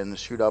and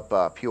shoot up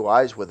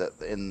POIs with it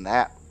in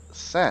that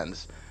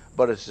sense,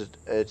 but it's a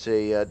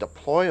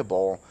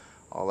deployable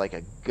like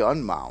a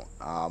gun mount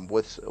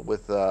with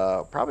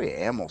probably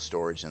ammo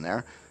storage in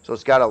there. So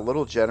it's got a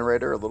little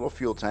generator, a little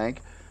fuel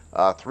tank,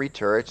 3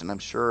 turrets, and I'm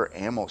sure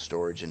ammo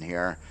storage in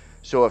here.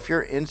 So if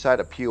you're inside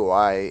a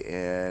POI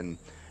and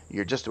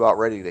you're just about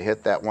ready to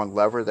hit that one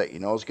lever that you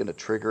know is going to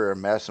trigger a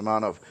mass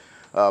amount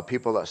of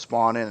people that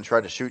spawn in and try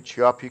to shoot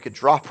you up, you could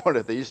drop one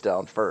of these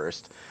down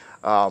first,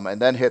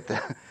 and then hit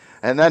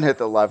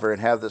the lever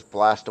and have this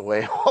blast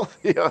away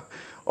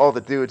all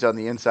the dudes on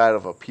the inside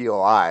of a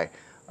POI.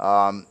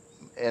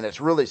 And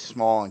it's really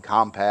small and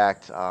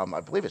compact.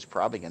 I believe it's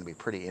probably going to be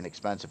pretty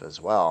inexpensive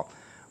as well.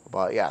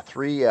 But yeah,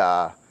 three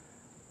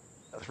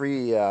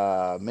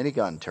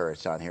minigun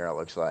turrets on here, it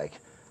looks like.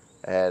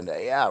 And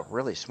yeah,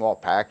 really small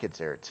package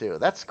there too.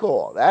 That's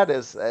cool. That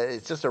is,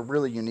 it's just a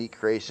really unique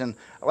creation.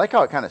 I like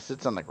how it kind of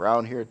sits on the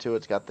ground here too.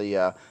 It's got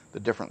the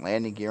different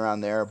landing gear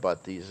on there,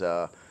 but these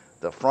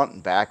the front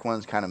and back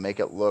ones kind of make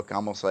it look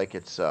almost like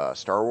it's a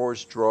Star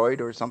Wars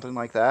droid or something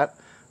like that.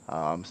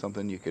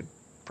 Something you could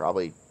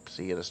probably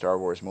see in a Star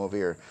Wars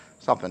movie or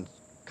something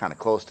kind of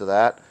close to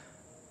that.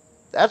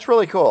 That's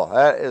really cool.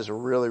 That is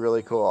really,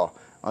 really cool.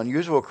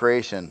 Unusual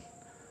creation.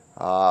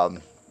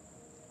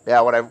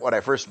 Yeah, when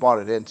I first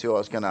spawned it into, I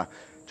was gonna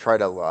try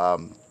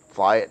to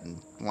fly it and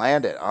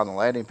land it on the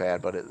landing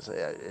pad, but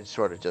it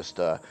sort of just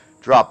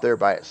dropped there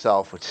by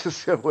itself, which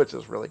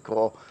is really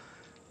cool.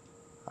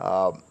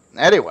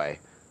 Anyway,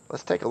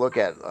 let's take a look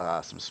at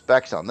some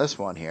specs on this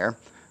one here.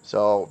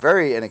 So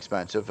very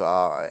inexpensive.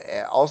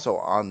 Also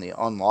on the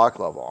unlock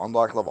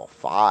level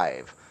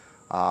 5.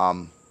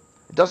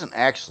 It doesn't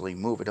actually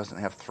move. It doesn't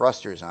have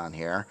thrusters on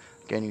here.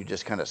 Again, you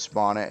just kind of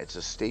spawn it. It's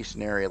a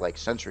stationary like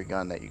sentry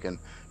gun that you can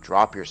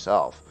drop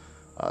yourself.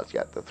 It's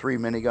got the 3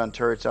 minigun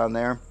turrets on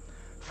there.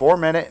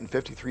 4-minute and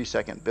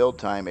 53-second build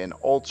time, and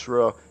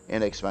ultra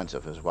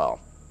inexpensive as well.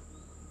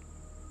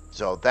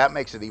 So that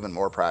makes it even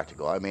more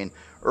practical. I mean,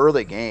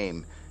 early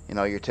game,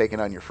 you're taking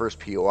on your first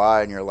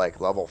POI and you're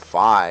like level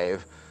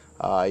 5.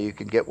 You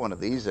can get one of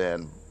these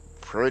in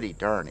pretty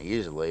darn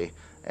easily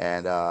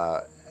and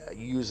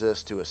use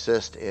this to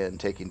assist in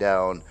taking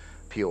down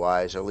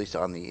POIs, or at least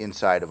on the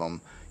inside of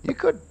them. You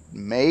could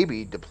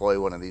maybe deploy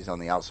one of these on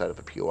the outside of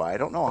a POI. I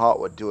don't know how it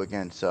would do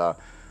against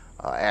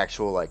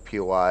actual like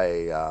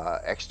POI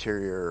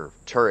exterior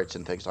turrets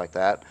and things like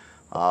that.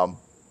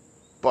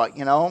 But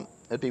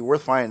it'd be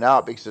worth finding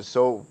out because it's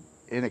so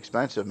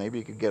inexpensive. Maybe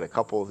you could get a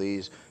couple of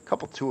these,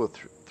 two or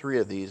three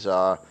of these,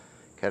 kind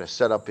of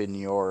set up in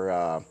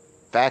your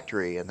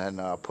factory and then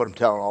put them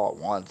down all at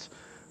once.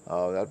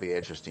 That'd be an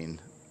interesting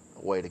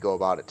way to go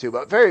about it too.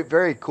 But very,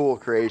 very cool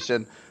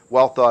creation.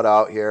 Well thought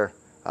out here.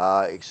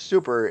 It's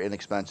super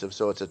inexpensive,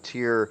 so it's a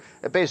tier.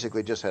 It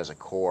basically just has a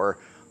core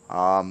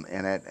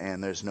in it,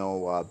 and there's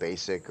no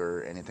basic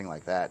or anything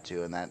like that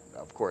too. And that,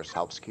 of course,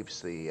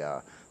 keeps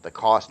the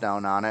cost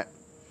down on it.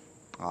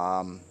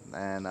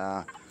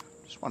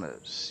 Just want to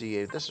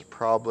see, this is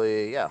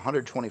probably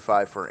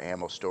 125 for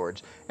ammo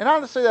storage, and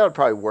honestly that would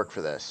probably work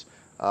for this.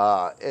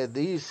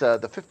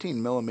 The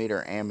 15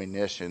 millimeter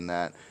ammunition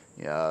that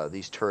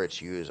these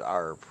turrets use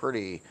are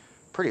pretty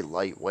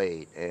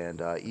lightweight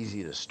and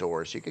easy to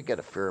store, so you could get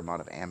a fair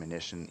amount of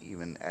ammunition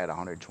even at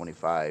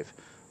 125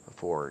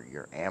 for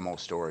your ammo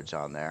storage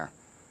on there.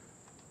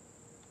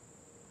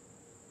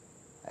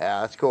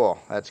 Yeah,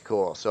 that's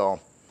cool. So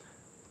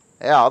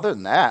yeah, other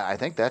than that, I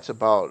think that's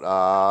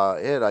about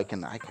it. I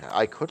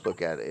could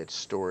look at its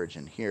storage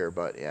in here,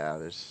 but yeah,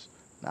 there's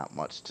not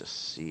much to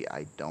see,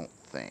 I don't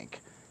think.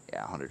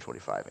 Yeah,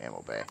 125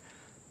 ammo bay.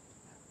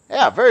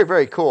 Yeah, very,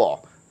 very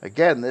cool.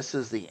 Again, this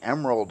is the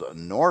Emerald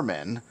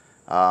Norman.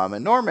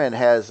 And Norman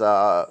has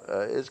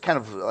is kind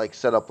of like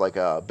set up like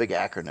a big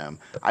acronym.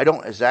 I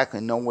don't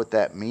exactly know what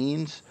that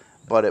means,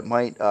 but it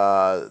might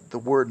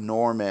the word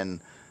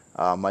Norman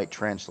might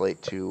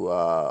translate to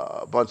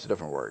a bunch of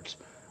different words.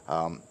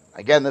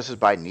 Again, this is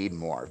by Need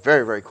More.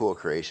 Very, very cool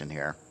creation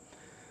here.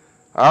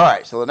 All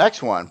right, so the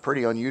next one,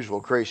 pretty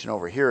unusual creation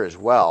over here as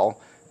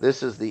well.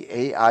 This is the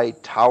AI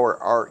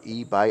Tower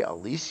RE by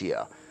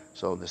Alicia.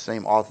 So the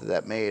same author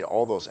that made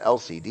all those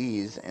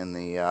LCDs in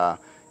the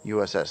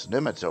USS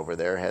Nimitz over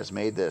there has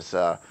made this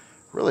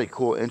really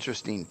cool,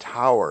 interesting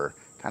tower,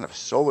 kind of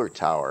solar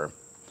tower.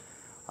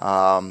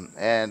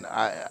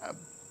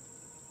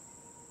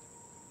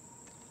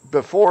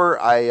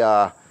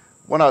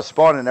 When I was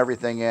spawning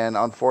everything in,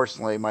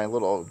 unfortunately, my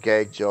little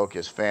gag joke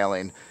is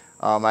failing.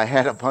 I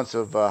had a bunch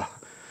of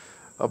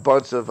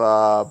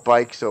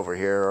bikes over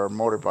here, or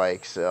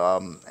motorbikes,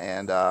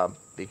 and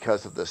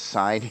because of the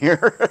sign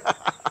here,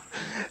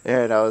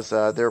 and I was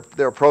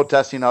they're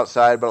protesting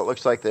outside, but it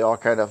looks like they all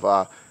kind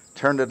of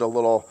turned into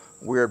little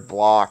weird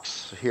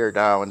blocks here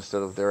now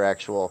instead of their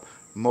actual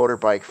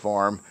motorbike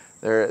form.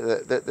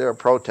 They're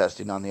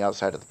protesting on the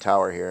outside of the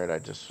tower here, and I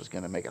just was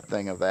going to make a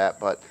thing of that,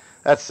 but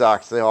that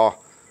sucks. They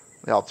all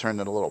turned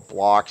into little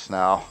blocks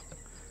now.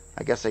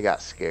 I guess they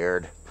got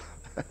scared.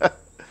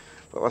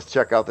 But let's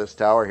check out this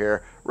tower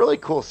here. Really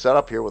cool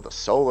setup here with a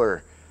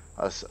solar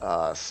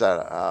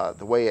set.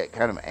 The way it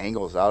kind of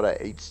angles out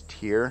at each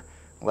tier,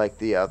 like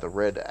the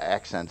red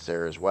accents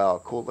there as well.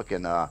 Cool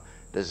looking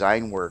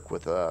design work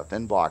with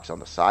thin blocks on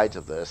the sides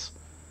of this.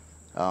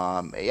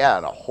 Yeah,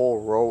 and a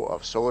whole row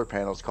of solar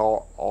panels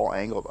all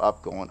angled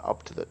up, going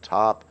up to the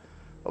top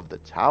of the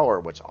tower,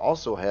 which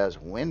also has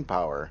wind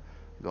power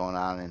going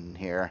on in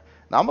here.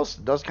 It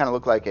almost does kind of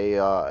look like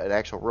an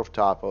actual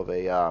rooftop of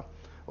a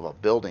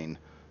building,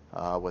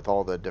 with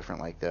all the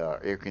different, like the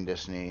air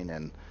conditioning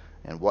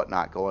and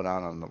whatnot going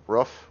on the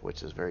roof,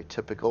 which is very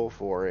typical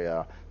for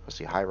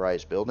especially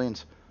high-rise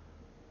buildings.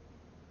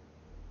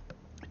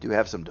 I do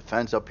have some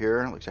defense up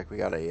here. Looks like we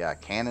got a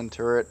cannon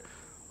turret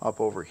up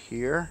over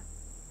here,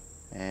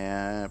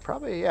 and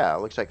probably, yeah,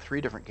 it looks like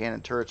 3 different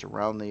cannon turrets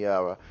around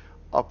the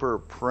upper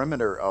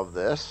perimeter of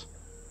this.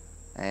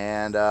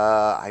 And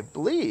I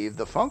believe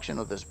the function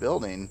of this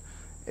building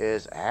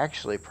is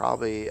actually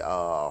probably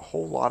a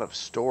whole lot of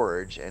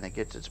storage, and it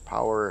gets its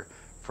power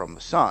from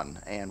the sun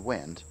and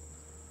wind,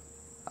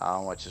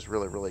 which is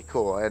really, really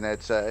cool. And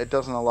it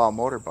doesn't allow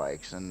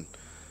motorbikes, and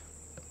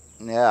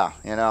yeah,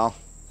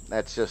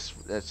 that's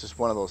just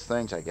one of those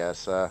things, I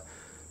guess.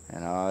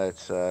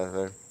 It's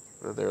they're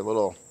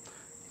little.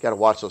 You got to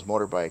watch those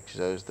motorbikes.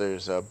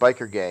 There's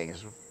biker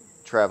gangs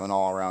traveling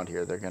all around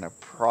here. They're gonna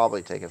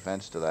probably take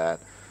offense to that.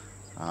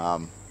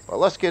 But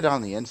let's get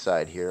on the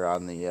inside here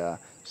on the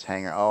this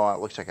hangar. Oh, it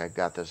looks like I've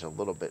got this a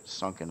little bit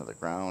sunk into the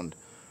ground,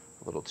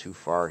 a little too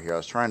far here. I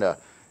was trying to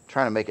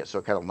make it so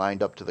it kind of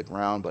lined up to the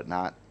ground, but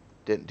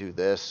didn't do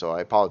this. So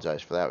I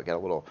apologize for that. We got a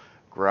little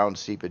ground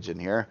seepage in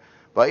here.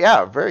 But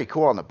yeah, very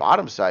cool on the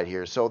bottom side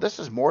here. So this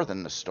is more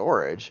than the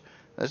storage.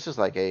 This is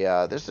like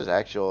this is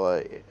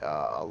actually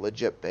a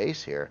legit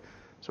base here.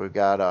 So we've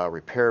got a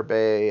repair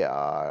bay,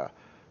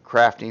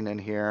 crafting in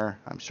here.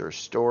 I'm sure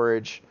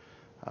storage.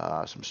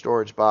 Some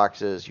storage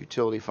boxes,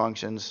 utility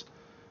functions,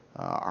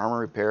 armor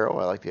repair. Oh,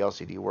 I like the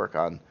LCD work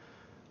on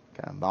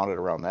kind of mounted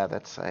around that.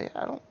 I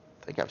don't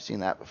think I've seen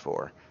that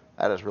before.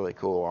 That is really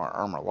cool. Our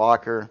armor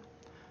locker,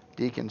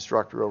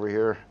 deconstructor over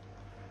here,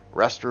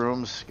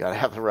 restrooms. Gotta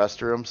have the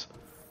restrooms.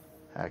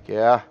 Heck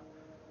yeah.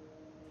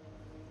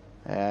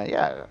 And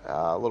yeah,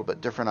 a little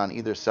bit different on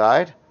either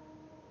side.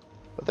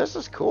 But this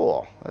is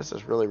cool. This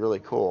is really, really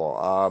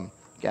cool.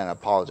 Again, I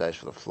apologize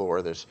for the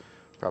floor. There's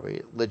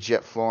probably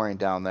legit flooring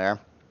down there.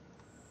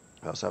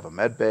 We also have a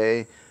med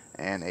bay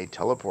and a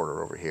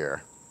teleporter over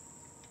here.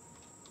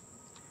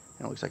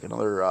 And it looks like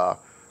another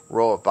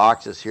row of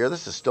boxes here.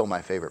 This is still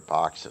my favorite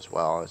box as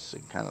well. It's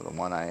kind of the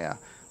one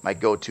my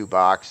go-to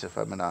box if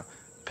I'm gonna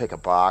pick a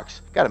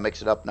box. Got to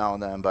mix it up now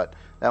and then, but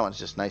that one's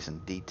just nice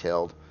and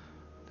detailed.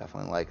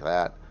 Definitely like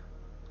that.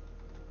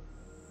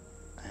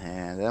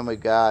 And then we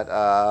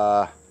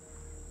got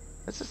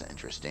this is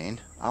interesting.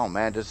 Oh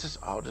man, does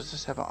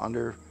this have an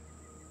under?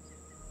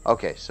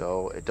 Okay,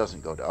 so it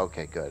doesn't go to.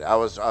 Okay, good. I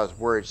was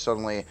worried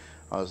suddenly.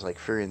 I was like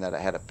fearing that I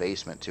had a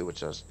basement too,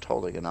 which I was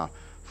totally gonna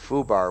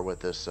foobar with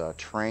this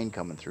train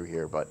coming through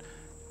here, but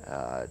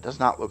it does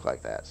not look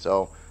like that.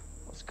 So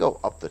let's go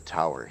up the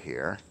tower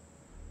here.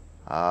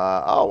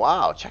 Oh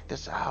wow, check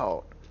this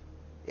out.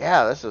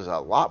 Yeah, this is a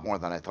lot more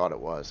than I thought it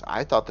was.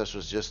 I thought this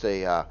was just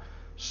a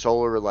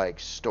solar like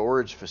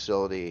storage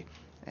facility,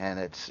 and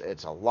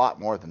it's a lot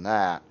more than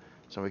that.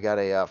 So we got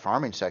a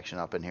farming section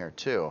up in here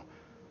too.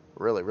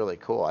 Really, really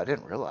cool. I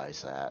didn't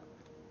realize that.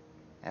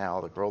 Yeah,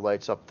 all the grow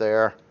lights up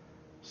there.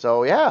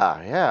 So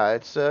yeah,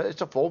 it's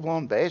a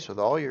full-blown base with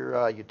all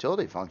your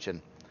utility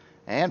function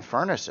and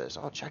furnaces.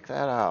 Oh, check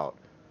that out.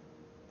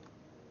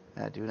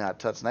 Do not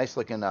touch. Nice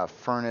looking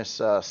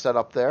furnace set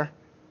up there.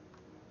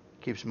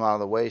 Keeps them out of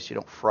the way so you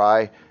don't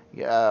fry.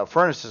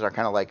 Furnaces are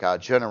kind of like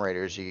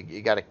generators.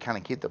 You got to kind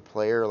of keep the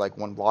player like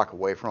one block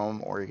away from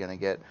them, or you're going to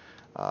get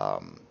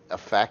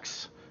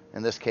effects.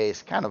 In this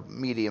case, kind of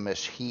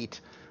medium-ish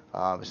heat.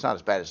 It's not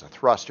as bad as a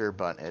thruster,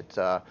 but it's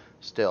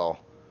still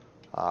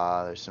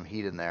there's some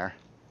heat in there.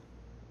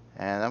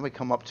 And then we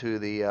come up to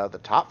the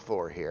top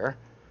floor here,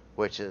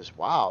 which is,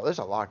 wow, there's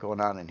a lot going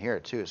on in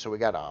here too. So we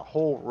got a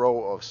whole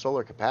row of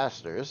solar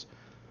capacitors.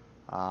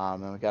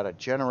 And we got a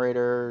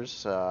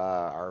generators.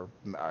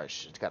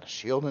 It's got a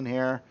shield in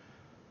here.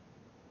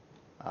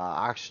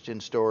 Oxygen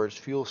storage,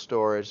 fuel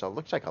storage. It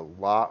looks like a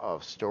lot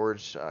of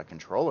storage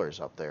controllers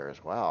up there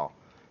as well.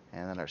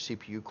 And then our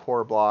CPU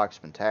core blocks,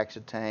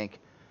 Pentaxid tank.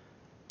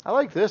 I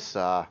like this.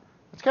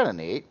 It's kind of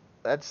neat.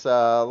 It's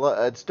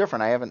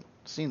different. I haven't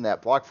seen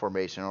that block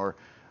formation or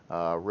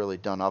really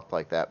done up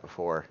like that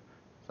before.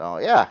 So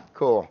yeah,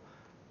 cool.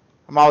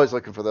 I'm always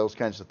looking for those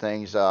kinds of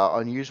things,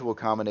 unusual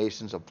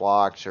combinations of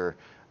blocks, or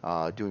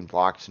doing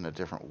blocks in a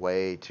different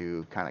way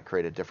to kind of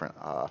create a different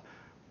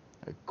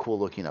cool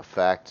looking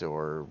effect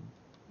or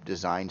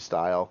design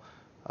style,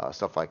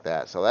 stuff like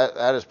that. So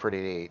that is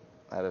pretty neat.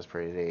 That is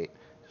pretty neat.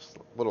 Just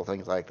little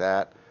things like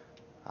that.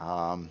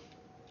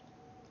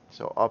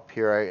 So up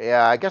here,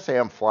 I guess I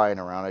am flying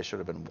around. I should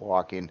have been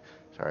walking.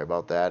 Sorry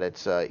about that.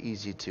 It's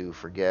easy to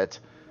forget.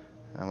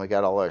 And we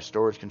got all our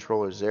storage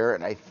controllers there,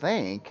 and I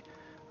think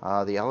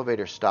the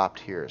elevator stopped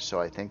here. So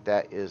I think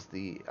that is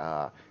the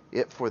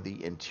it for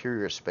the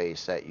interior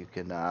space that you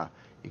can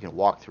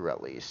walk through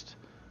at least.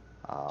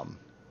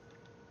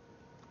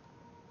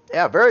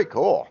 Yeah, very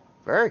cool.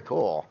 Very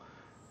cool.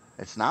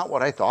 It's not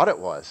what I thought it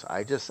was.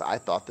 I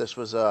thought this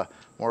was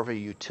more of a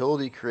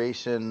utility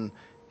creation.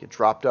 Get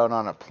dropped down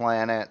on a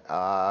planet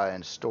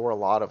and store a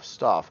lot of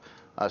stuff.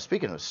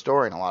 Speaking of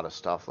storing a lot of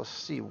stuff, let's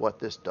see what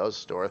this does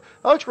store.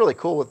 Oh, it's really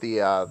cool with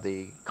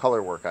the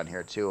color work on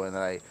here too. And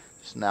then I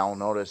just now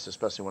notice,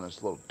 especially when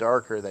it's a little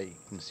darker, that you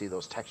can see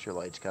those texture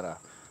lights kind of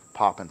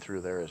popping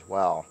through there as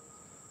well.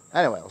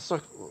 Anyway, let's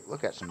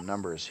look at some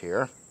numbers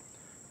here.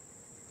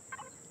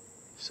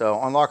 So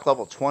unlock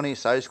level 20,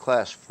 size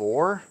class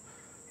 4.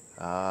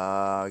 We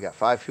got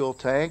 5 fuel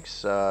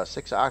tanks,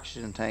 6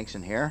 oxygen tanks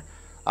in here.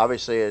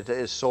 Obviously, it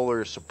is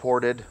solar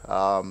supported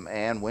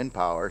and wind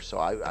power,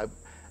 so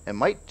it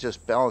might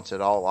just balance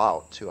it all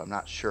out too. I'm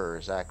not sure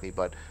exactly,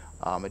 but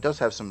it does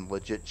have some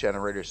legit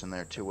generators in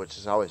there too, which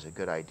is always a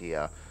good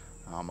idea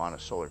on a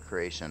solar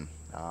creation.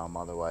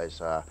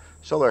 Otherwise,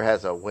 solar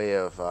has a way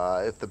of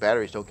if the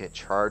batteries don't get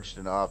charged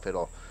enough,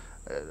 it'll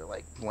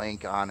like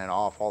blink on and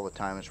off all the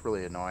time. It's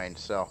really annoying.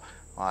 So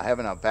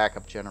having a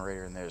backup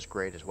generator in there is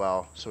great as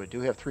well. So we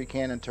do have 3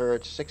 cannon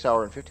turrets, 6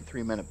 hour and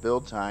 53-minute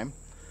build time.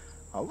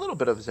 A little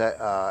bit of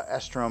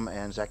Estrum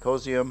and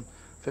Zacosium,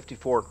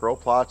 54 grow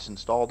plots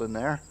installed in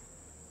there.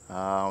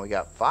 We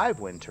got 5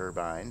 wind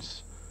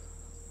turbines.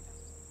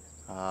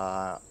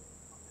 And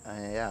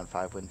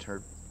 5 wind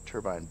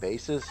turbine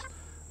bases.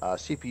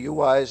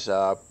 CPU-wise,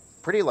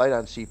 pretty light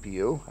on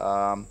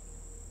CPU.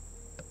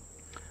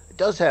 It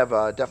does have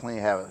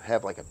definitely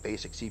have like a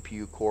basic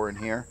CPU core in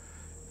here.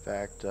 In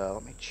fact,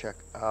 let me check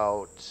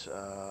out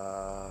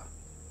the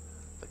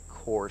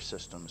core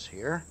systems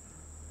here.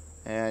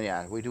 And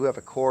yeah, we do have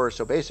a core,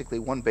 so basically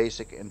 1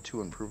 basic and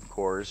 2 improved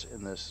cores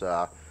in this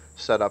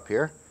setup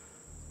here,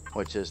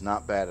 which is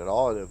not bad at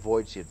all. It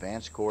avoids the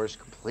advanced cores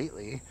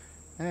completely,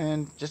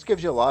 and just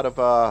gives you a lot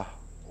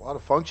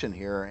of function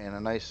here, and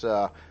a nice,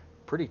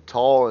 pretty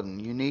tall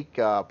and unique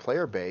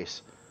player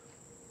base.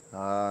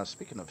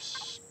 Speaking of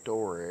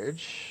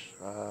storage,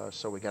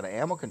 so we got an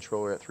ammo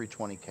controller at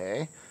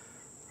 320K.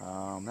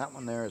 That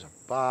one there is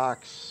a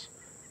box.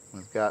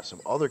 We've got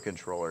some other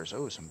controllers.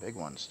 Oh, some big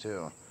ones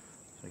too.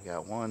 So we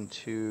got 1,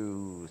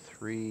 2,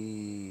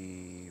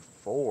 3,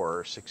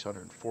 4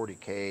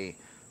 640K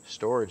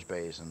storage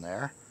bays in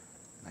there.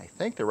 And I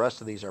think the rest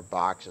of these are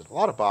boxes. A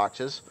lot of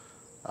boxes,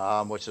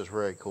 which is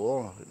very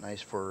cool.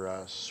 Nice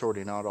for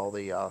sorting out all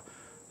the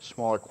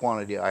smaller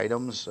quantity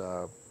items,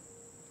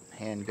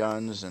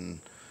 handguns, and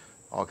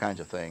all kinds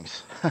of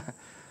things.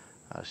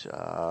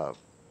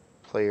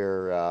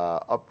 Player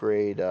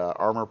upgrade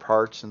armor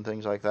parts and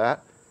things like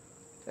that.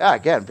 Yeah,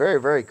 again,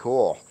 very, very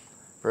cool.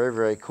 Very,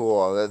 very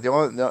cool. The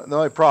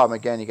only problem,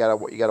 again, you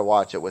gotta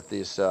watch it with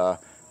this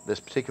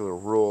particular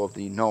rule of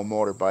the no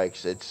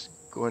motorbikes. It's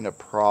going to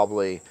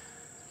probably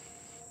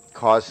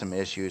cause some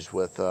issues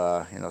with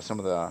some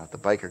of the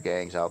biker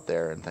gangs out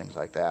there and things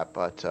like that.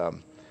 But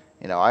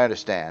I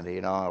understand.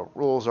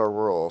 Rules are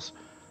rules.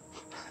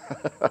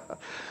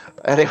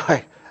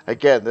 Anyway,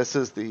 again, this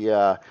is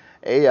the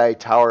AI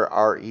Tower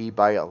RE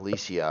by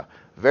Alicia.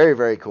 Very,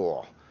 very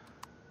cool.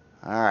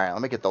 Alright,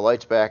 let me get the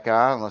lights back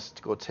on. Let's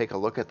go take a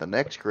look at the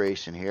next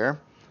creation here.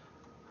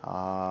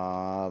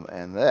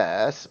 And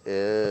this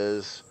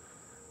is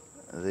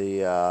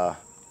the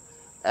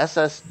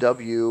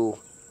SSW,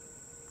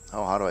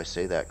 how do I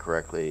say that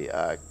correctly?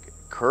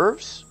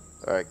 Kirves?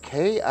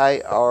 KIRVES.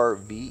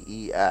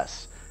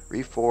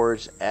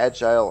 Reforged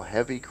Agile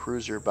Heavy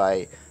Cruiser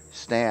by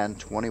Stan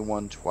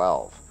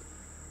 2112.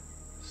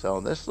 So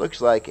this looks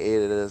like it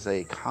is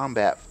a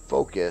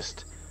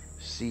combat-focused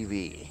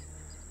CV.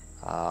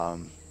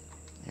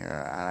 Here,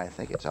 and I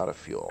think it's out of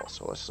fuel.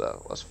 So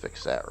let's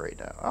fix that right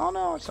now. Oh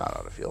no, it's not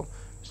out of fuel.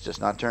 It's just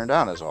not turned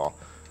on is all.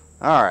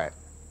 All right,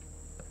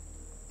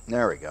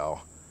 there we go.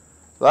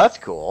 Well, that's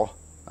cool.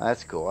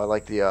 That's cool. I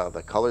like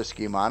the color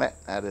scheme on it.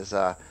 That is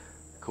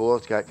cool.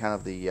 It's got kind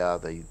of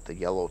the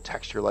yellow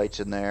texture lights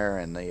in there,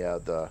 and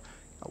the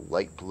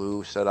light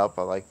blue setup.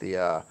 I like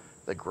the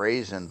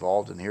grays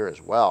involved in here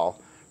as well.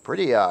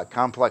 Pretty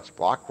complex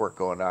block work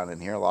going on in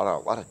here. A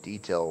lot of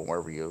detail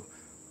wherever you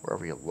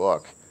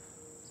look.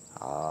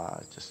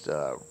 Just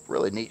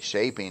really neat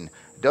shaping.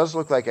 It does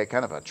look like a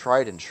kind of a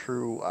tried and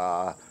true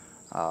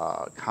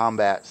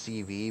combat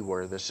CV,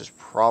 where this is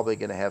probably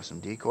going to have some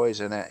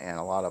decoys in it and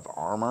a lot of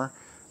armor.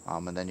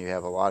 And then you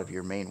have a lot of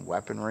your main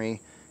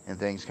weaponry and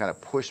things kind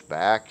of pushed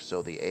back,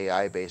 so the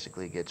AI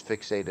basically gets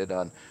fixated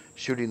on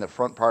shooting the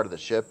front part of the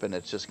ship, and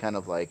it's just kind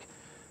of like,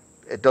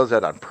 it does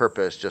that on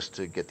purpose just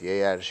to get the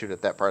AI to shoot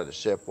at that part of the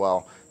ship,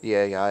 while the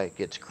AI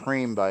gets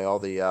creamed by all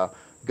the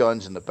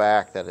guns in the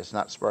back that it's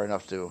not smart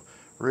enough to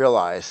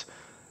realize.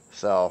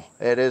 So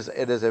it is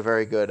a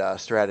very good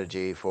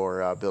strategy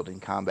for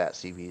building combat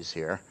CVs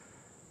here.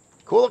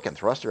 Cool looking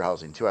thruster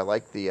housing too. I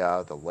like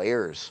the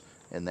layers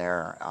in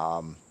there,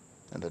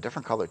 and the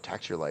different colored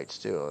texture lights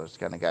too. It's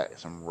kind of got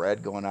some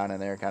red going on in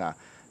there. Kind of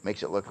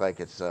makes it look like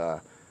it's I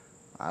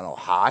don't know,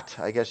 hot,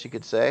 I guess you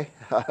could say.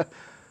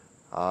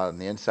 On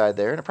the inside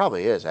there, and it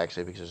probably is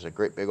actually, because there's a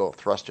great big old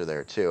thruster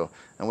there too.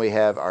 And we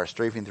have our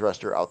strafing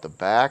thruster out the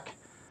back.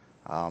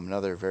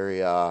 Another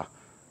very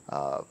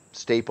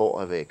staple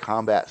of a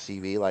combat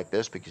CV like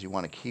this, because you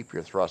want to keep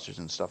your thrusters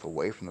and stuff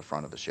away from the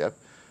front of the ship.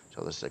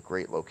 So this is a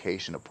great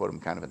location to put them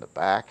kind of in the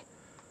back.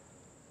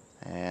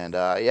 And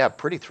yeah,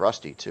 pretty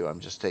thrusty too. I'm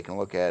just taking a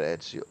look at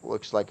it. It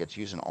looks like it's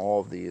using all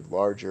of the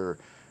larger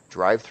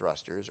drive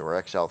thrusters or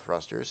XL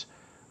thrusters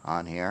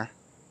on here.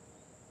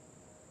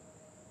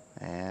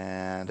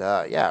 And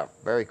yeah,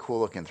 very cool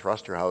looking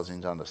thruster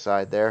housings on the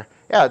side there.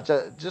 Yeah,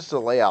 just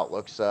the layout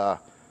looks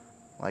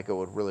like it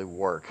would really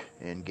work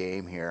in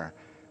game here.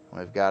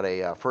 We've got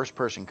a first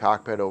person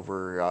cockpit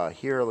over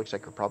here. Looks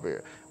like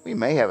we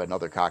may have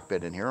another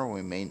cockpit in here, or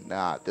we may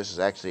not. This is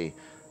actually,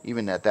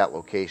 even at that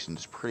location,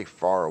 it's pretty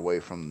far away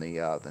from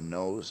the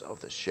nose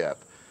of the ship,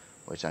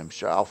 which I'm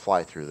sure I'll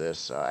fly through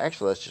this.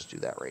 Actually, let's just do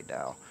that right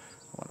now.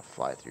 I want to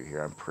fly through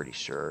here. I'm pretty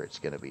sure it's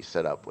going to be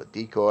set up with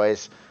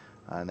decoys.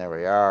 And there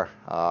we are.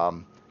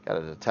 Got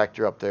a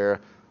detector up there.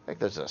 I think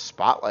there's a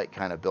spotlight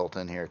kind of built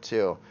in here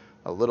too.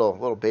 A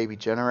little baby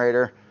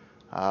generator.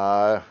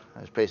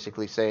 It's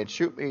basically saying,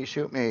 "Shoot me,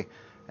 shoot me."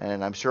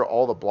 And I'm sure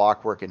all the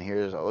block work in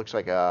here looks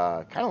like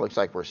kind of looks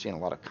like we're seeing a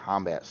lot of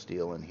combat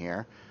steel in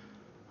here.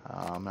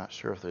 I'm not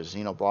sure if there's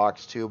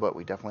xenoblocks too, but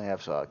we definitely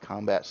have some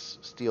combat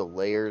steel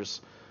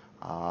layers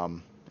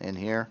in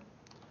here.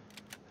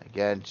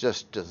 Again,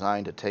 just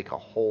designed to take a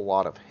whole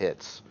lot of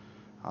hits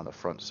on the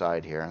front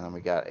side here. And then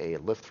we got a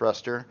lift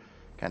thruster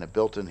kind of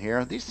built in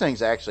here. These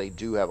things actually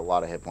do have a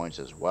lot of hit points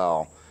as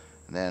well.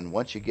 And then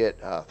once you get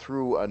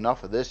through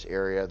enough of this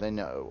area, then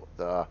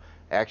the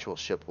actual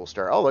ship will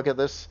start. Oh, look at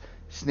this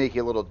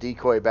sneaky little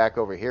decoy back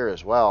over here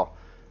as well.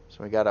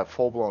 So we got a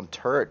full-blown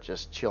turret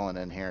just chilling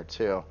in here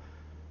too.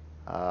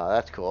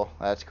 That's cool.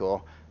 That's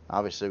cool.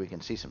 Obviously we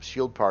can see some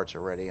shield parts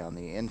already on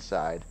the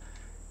inside.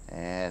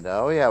 And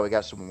oh yeah, we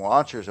got some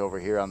launchers over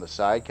here on the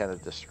side, kind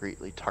of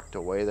discreetly tucked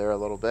away there a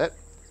little bit.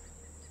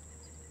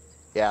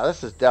 Yeah,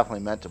 this is definitely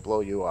meant to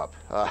blow you up.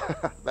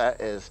 That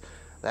is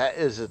that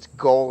is its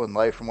goal in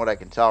life from what I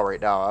can tell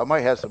right now. I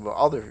might have some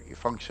other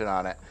function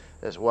on it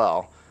as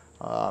well.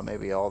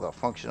 Maybe all the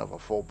function of a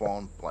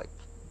full-blown like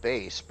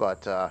base,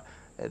 but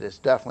it is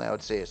definitely, I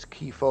would say, its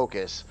key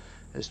focus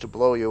is to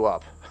blow you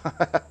up.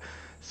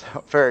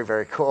 So very,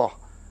 very cool.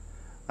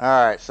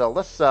 All right, so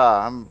let's.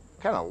 I'm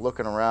kind of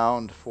looking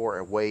around for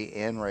a way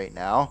in right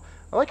now.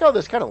 I like how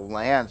this kind of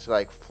lands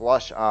like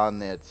flush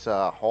on its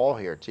hull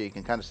here too. You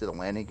can kind of see the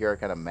landing gear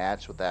kind of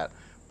match with that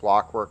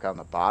block work on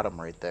the bottom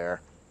right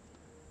there.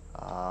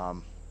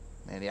 And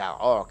yeah,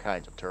 all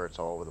kinds of turrets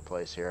all over the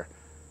place here.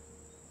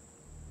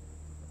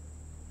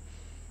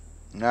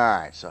 All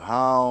right, so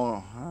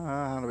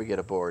how do we get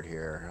aboard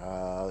here?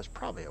 There's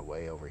probably a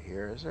way over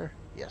here, is there?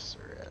 Yes,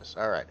 there is.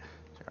 All right,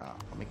 so,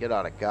 let me get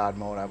out of God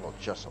mode. I will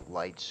adjust the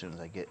light as soon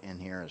as I get in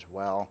here as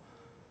well.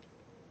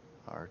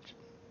 Or,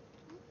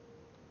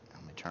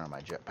 let me turn on my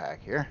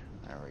jetpack here.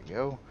 There we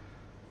go.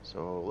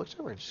 So looks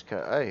like we're just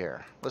kind of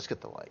here. Let's get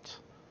the lights.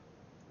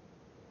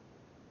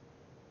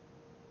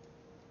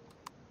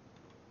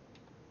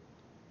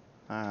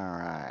 All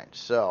right,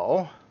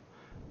 so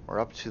we're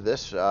up to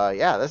this.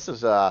 Yeah, this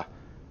is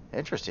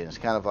interesting. It's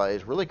kind of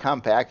it's really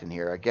compact in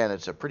here. Again,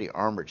 it's a pretty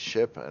armored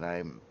ship,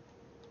 and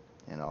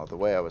you know, the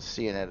way I was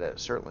seeing it, it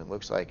certainly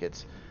looks like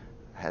it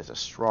has a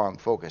strong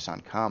focus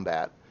on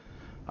combat.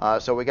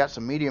 So we got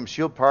some medium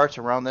shield parts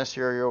around this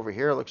area over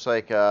here. Looks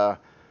like, God,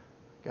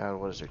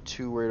 what is there?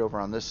 2 right over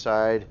on this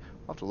side.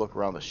 I'll have to look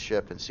around the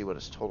ship and see what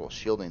its total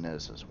shielding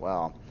is as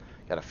well.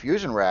 Got a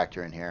fusion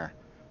reactor in here.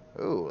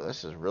 Ooh,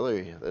 this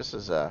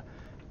is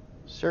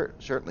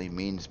certainly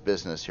means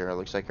business here. It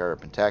looks like our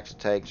pentaxa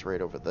tank's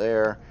right over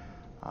there.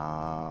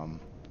 I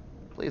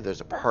believe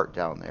there's a part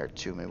down there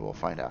too. Maybe we'll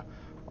find a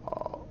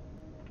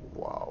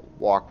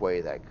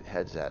walkway that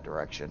heads that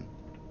direction.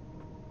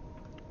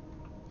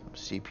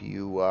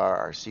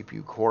 Our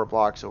CPU core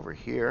blocks over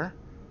here.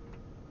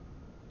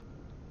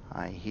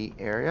 High heat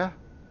area.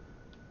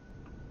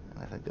 And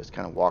I think this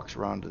kind of walks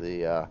around to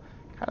the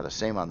kind of the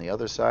same on the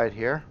other side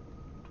here.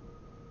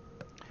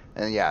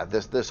 And yeah,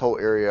 this whole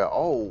area.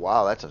 Oh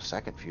wow, that's a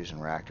second fusion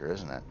reactor,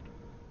 isn't it?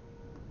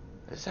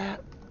 Is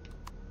that?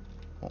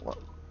 What?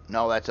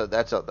 No, that's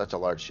a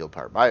large shield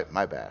part.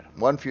 My bad.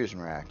 1 fusion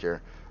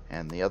reactor,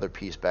 and the other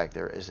piece back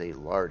there is a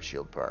large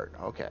shield part.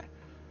 Okay.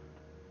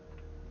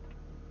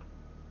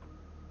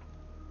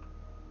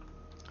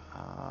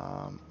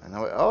 And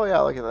then oh yeah,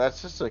 look at that.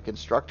 That's just a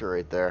constructor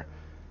right there.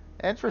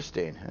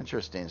 Interesting.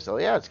 So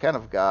yeah, it's kind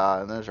of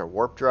and there's our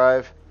warp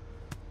drive.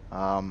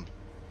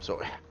 So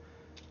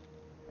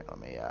let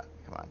me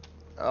come on.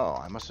 Oh,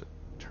 I must have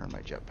turned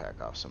my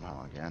jetpack off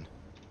somehow again.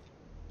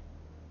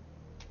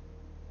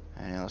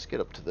 And let's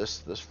get up to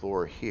this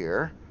floor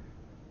here.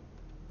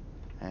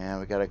 And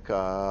we got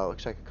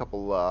looks like a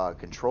couple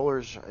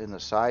controllers in the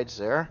sides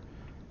there.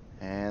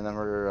 And then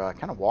we're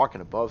kind of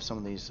walking above some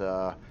of these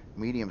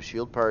medium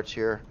shield parts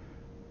here.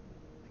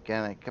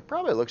 Again, it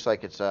probably looks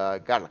like it's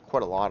got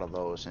quite a lot of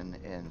those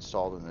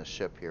installed in this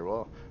ship here.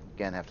 We'll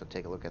again have to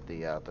take a look at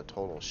the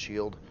total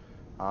shield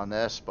on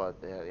this, but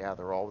yeah,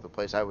 they're all over the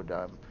place. I would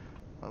it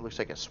looks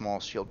like a small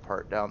shield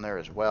part down there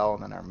as well,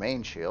 and then our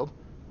main shield.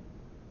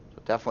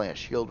 So definitely a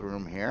shield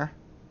room here.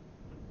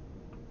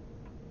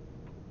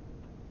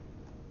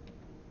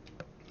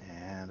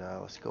 And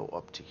let's go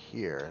up to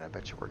here, and I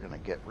bet you we're gonna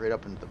get right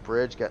up into the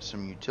bridge. Got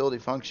some utility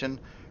function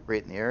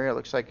right in the area.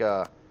 Looks like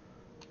oh,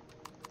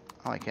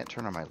 I can't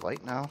turn on my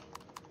light now.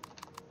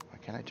 Why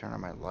can't I turn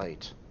on my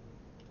light?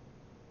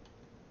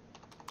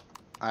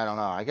 I don't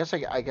know. I guess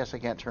I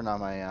can't turn on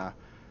my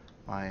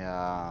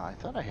I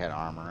thought I had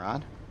armor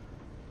on.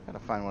 Gotta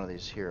find one of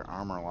these here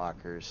armor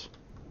lockers.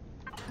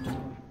 Yeah,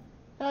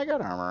 I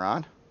got armor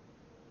on.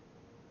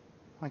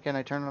 Why can't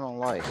I turn on a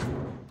light?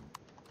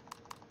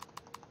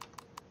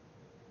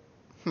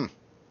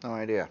 No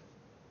idea.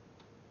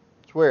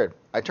 It's weird.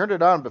 I turned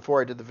it on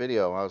before I did the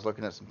video. I was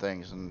looking at some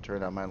things and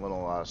turned on my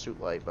little suit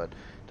light, but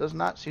it does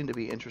not seem to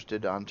be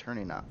interested on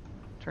turning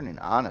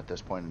on at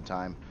this point in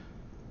time.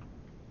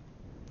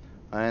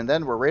 And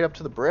then we're right up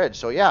to the bridge.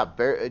 So yeah,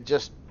 it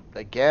just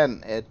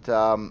again, it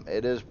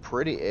is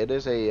pretty. It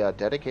is a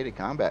dedicated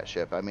combat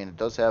ship. I mean, it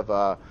does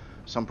have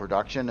some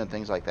production and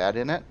things like that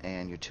in it,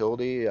 and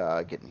utility,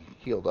 getting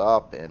healed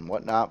up and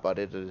whatnot. But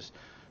it is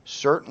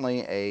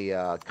certainly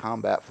a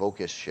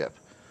combat-focused ship,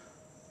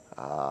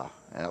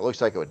 and it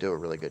looks like it would do a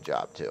really good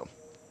job too.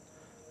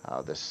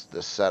 This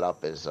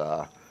setup is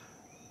a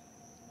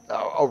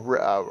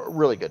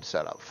really good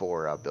setup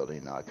for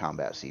building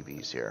combat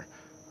CVs here.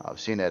 I've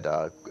seen it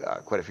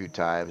quite a few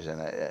times, and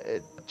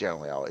it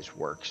generally always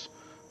works.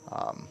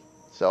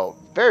 So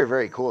very,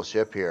 very cool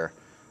ship here.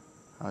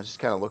 I was just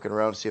kind of looking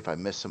around to see if I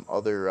missed some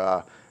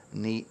other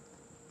neat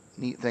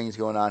things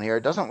going on here.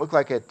 It doesn't look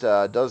like it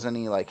does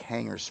any like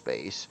hangar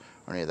space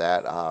or any of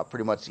that.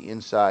 Pretty much the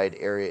inside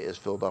area is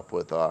filled up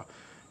with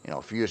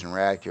fusion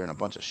reactor and a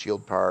bunch of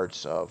shield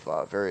parts of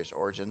various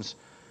origins.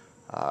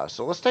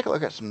 So let's take a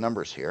look at some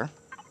numbers here.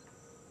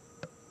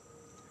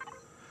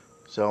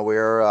 So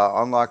we're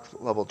unlocked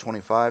level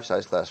 25,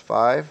 size class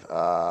 5.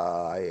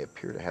 I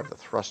appear to have the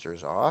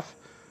thrusters off.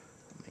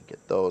 Let me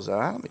Get those.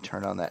 Let me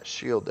turn on that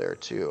shield there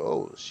too.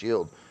 Oh,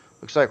 shield.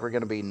 Looks like we're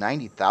going to be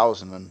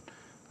 90,000 and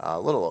a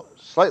little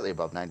slightly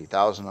above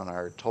 90,000 on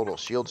our total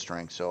shield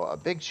strength. So a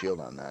big shield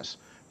on this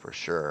for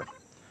sure.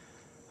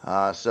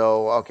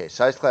 Okay,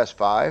 size class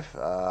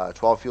 5,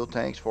 12 fuel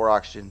tanks, 4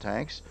 oxygen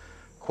tanks.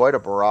 Quite a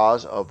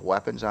barrage of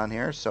weapons on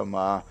here. Some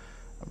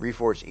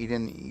Reforged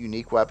Eden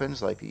unique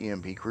weapons like the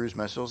EMP cruise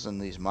missiles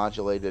and these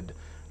modulated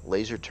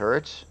laser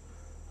turrets.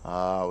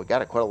 We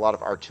got quite a lot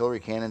of artillery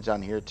cannons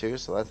on here too,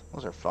 so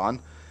those are fun.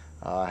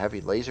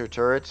 Heavy laser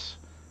turrets.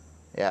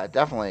 Yeah,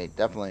 definitely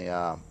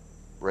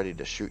ready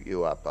to shoot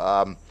you up.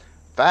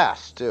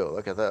 Fast too.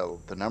 Look at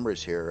the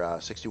numbers here.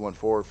 61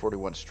 forward,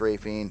 41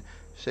 strafing,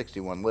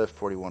 61 lift,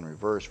 41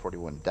 reverse,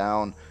 41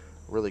 down.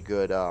 Really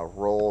good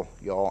roll,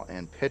 yaw,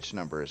 and pitch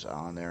numbers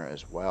on there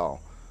as well.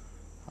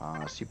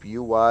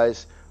 CPU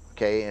wise,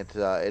 okay,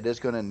 it is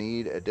going to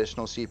need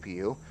additional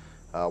CPU.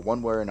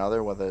 One way or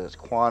another, whether it's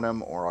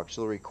quantum or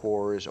auxiliary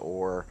cores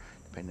or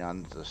depending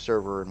on the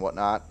server and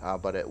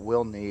whatnot, but it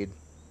will need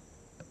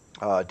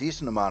a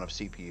decent amount of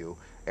CPU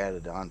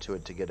added onto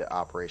it to get it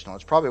operational.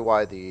 It's probably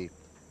why the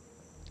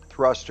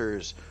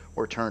thrusters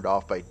were turned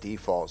off by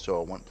default,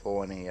 so it wouldn't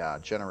blow any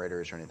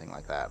generators or anything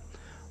like that.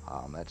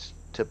 That's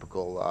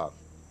typical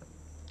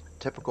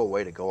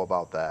way to go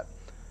about that.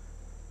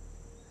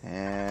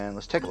 And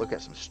let's take a look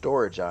at some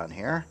storage on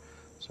here.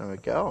 So there we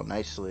go,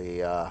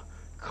 nicely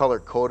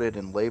color-coded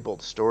and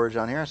labeled storage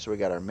on here. So we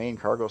got our main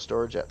cargo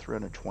storage at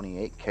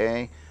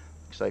 328K.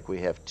 Looks like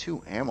we have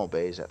 2 ammo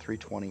bays at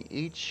 320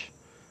 each.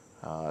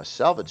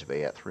 Salvage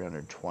bay at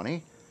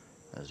 320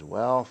 as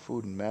well.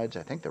 Food and meds.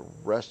 I think the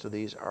rest of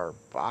these are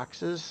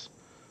boxes.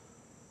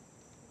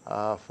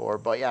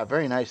 But yeah,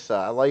 very nice.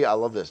 I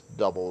love this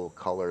double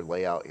color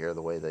layout here.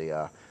 The way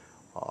the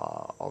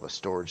all the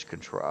storage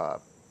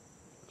controller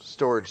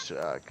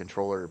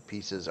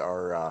pieces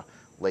are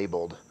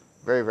labeled.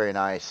 Very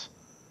nice.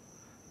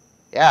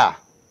 Yeah,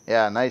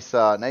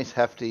 nice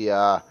hefty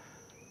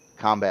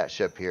combat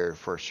ship here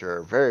for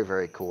sure.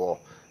 Very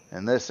cool.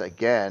 And this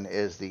again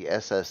is the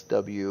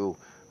SSW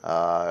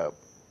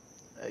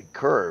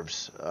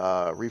Curves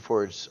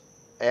Reforged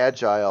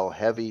Agile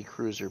Heavy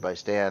Cruiser by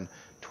Stan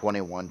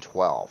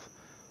 2112.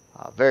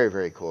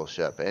 Very cool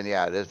ship, and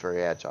yeah, it is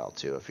very agile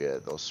too. If you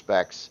had those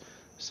specs,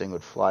 this thing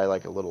would fly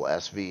like a little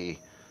SV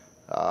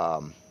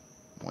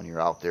when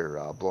you're out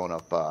there blowing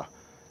up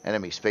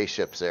enemy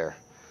spaceships there.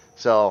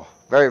 So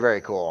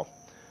very cool.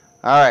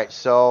 All right,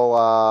 so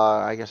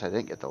I guess I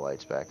didn't get the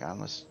lights back on.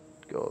 Let's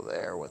go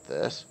there with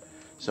this.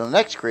 So the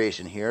next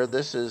creation here,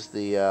 this is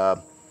the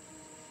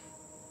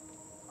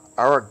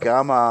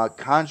Aragama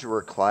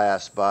Conjurer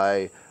class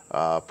by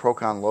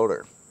Procon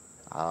Loader.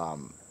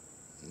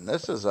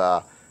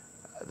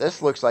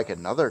 This looks like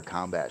another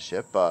combat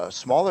ship,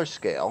 smaller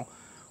scale.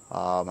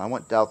 I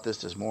wouldn't doubt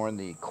this is more in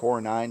the Core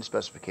 9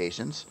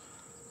 specifications.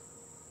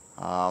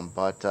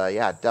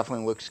 Yeah, it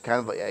definitely looks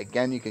kind of,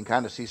 again, you can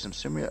kind of see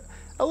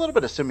a little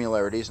bit of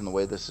similarities in the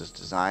way this is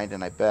designed,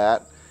 and I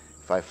bet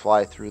if I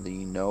fly through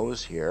the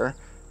nose here,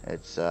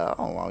 it's, oh,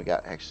 well, we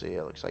got, actually,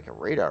 it looks like a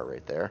radar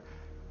right there.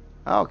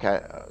 Okay,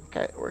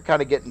 we're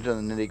kind of getting to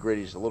the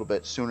nitty-gritties a little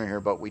bit sooner here,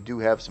 but we do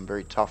have some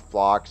very tough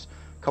blocks,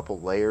 a couple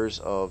layers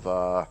of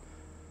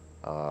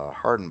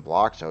hardened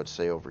blocks, I would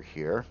say, over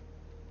here.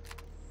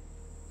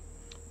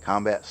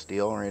 Combat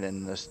steel right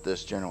in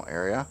this general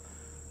area.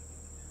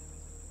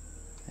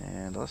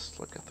 And let's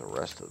look at the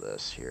rest of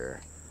this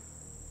here.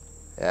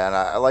 And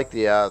I like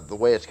the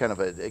way it's kind of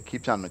it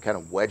keeps on kind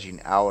of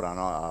wedging out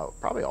on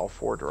probably all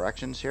 4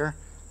 directions here,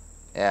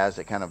 as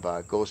it kind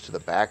of goes to the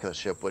back of the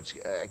ship, which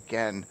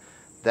again,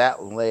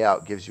 that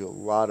layout gives you a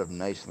lot of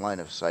nice line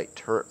of sight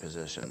turret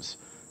positions,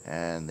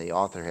 and the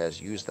author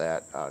has used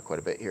that quite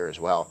a bit here as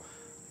well.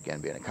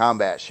 Again, being a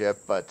combat ship,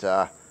 but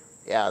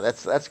yeah,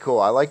 that's cool.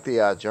 I like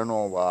the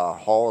general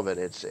hull of it.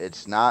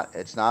 It's not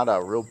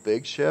a real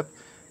big ship.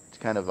 It's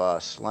kind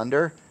of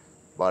slender,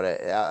 but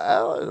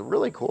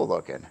really cool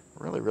looking.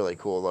 Really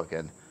cool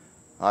looking.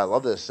 I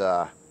love this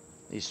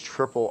these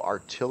triple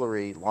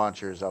artillery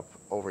launchers up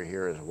over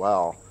here as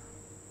well.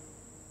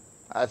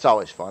 That's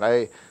always fun.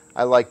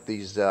 I like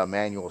these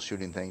manual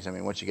shooting things. I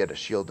mean, once you get a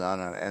shield done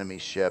on an enemy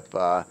ship,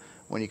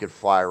 when you could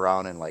fly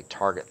around and like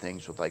target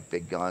things with like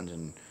big guns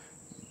and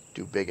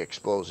do big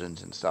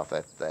explosions and stuff,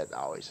 that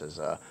always is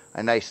a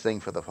nice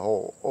thing for the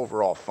whole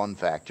overall fun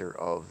factor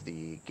of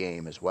the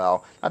game as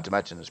well. Not to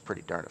mention it's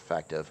pretty darn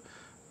effective.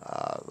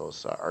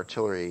 Those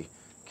artillery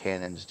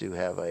cannons do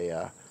have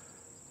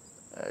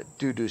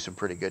do some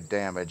pretty good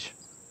damage.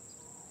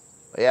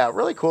 But yeah,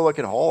 really cool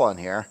looking hull on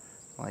here.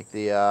 Like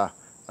the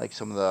like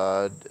some of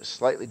the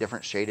slightly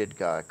different shaded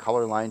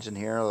color lines in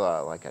here,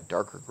 like a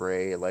darker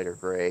gray, a lighter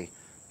gray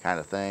kind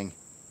of thing.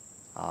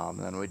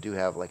 Then we do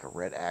have like a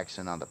red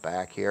accent on the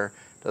back here.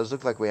 It does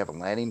look like we have a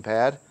landing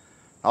pad.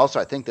 Also,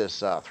 I think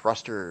this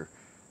thruster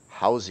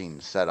housing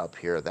setup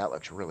here, that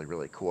looks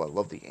really cool. I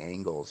love the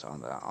angles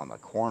on the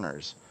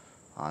corners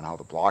on how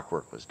the block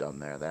work was done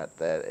there.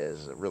 That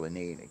is really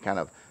neat. It kind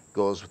of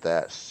goes with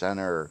that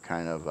center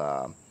kind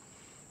of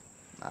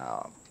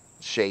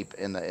shape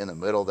in the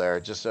middle there.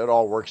 Just it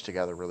all works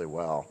together really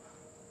well.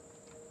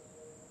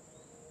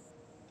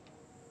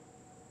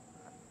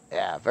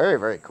 Yeah, very,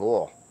 very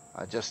cool.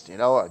 Just,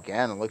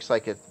 again, it looks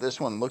like this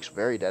one looks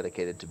very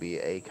dedicated to be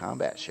a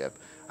combat ship.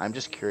 I'm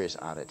just curious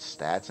on its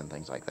stats and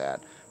things like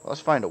that. Well,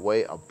 let's find a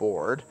way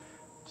aboard.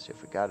 See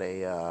if we got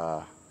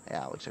yeah,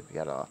 it looks like we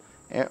got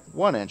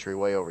one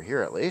entryway over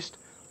here at least.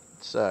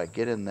 Let's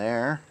get in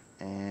there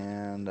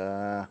and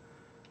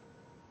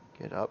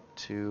get up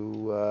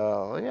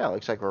to, yeah,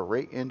 looks like we're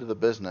right into the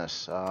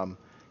business.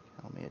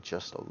 Let me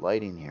adjust the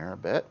lighting here a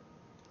bit.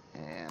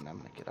 And I'm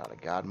going to get out of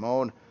God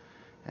mode.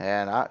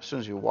 And as soon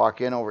as you walk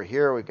in over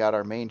here, we got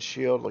our main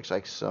shield. Looks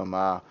like some,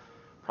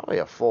 probably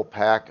a full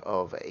pack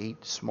of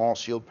 8 small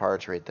shield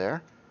parts right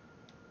there.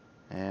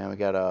 And we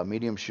got a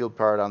medium shield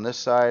part on this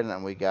side, and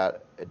then we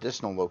got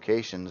additional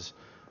locations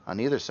on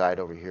either side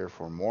over here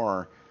for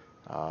more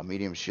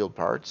medium shield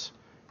parts.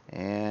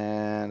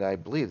 And I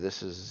believe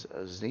this is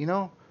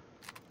Xeno.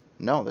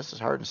 No, this is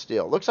hardened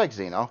steel. Looks like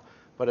Xeno,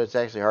 but it's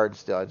actually hardened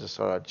steel. I just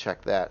thought I'd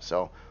check that.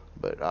 So,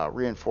 but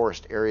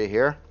reinforced area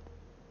here.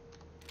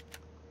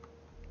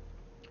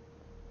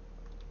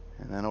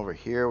 And then over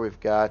here we've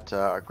got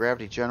our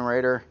gravity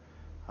generator,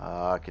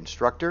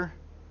 constructor,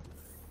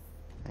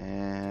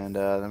 and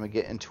then we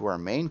get into our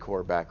main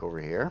core back over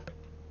here.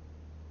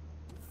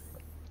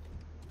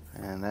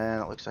 And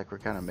then it looks like we're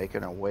kind of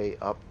making our way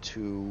up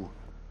to,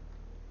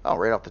 oh,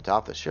 right off the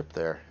top of the ship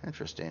there.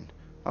 Interesting.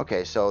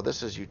 Okay, so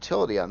this is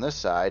utility on this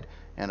side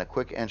and a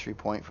quick entry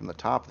point from the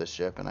top of the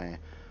ship, and I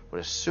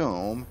would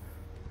assume,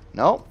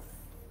 nope,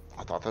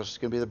 I thought this was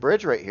going to be the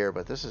bridge right here,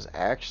 but this is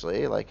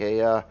actually like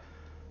a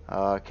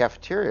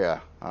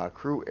cafeteria,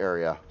 crew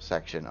area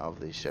section of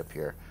the ship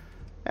here.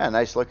 Yeah,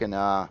 nice looking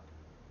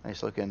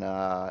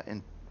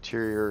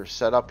interior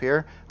setup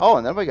here. Oh,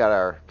 and then we got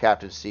our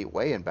captain's seat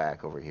way in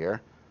back over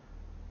here.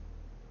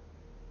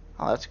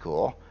 Oh, that's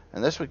cool.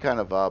 And this would kind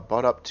of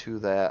butt up to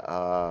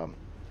that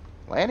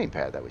landing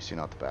pad that we've seen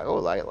out the back.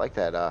 Oh, I like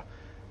that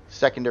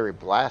secondary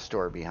blast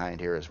door behind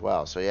here as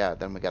well. So yeah,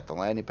 then we got the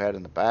landing pad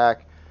in the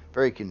back.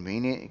 Very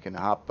convenient. You can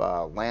hop,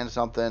 land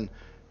something,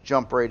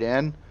 jump right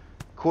in.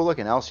 Cool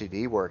looking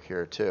LCD work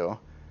here too.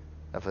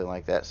 Definitely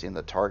like that, seeing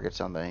the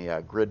targets on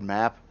the grid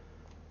map.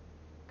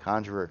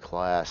 Conjurer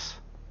class.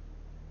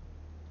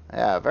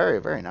 Yeah, very,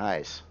 very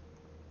nice.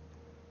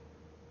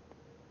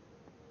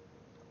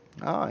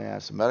 Oh yeah,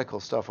 some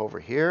medical stuff over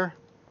here.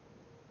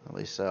 At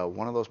least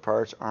one of those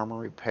parts, armor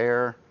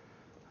repair.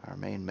 Our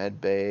main med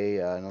bay,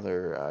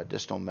 another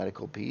additional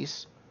medical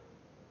piece.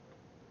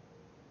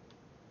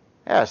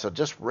 Yeah, so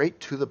just right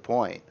to the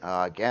point.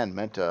 Again,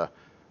 meant to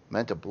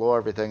blow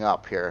everything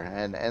up here,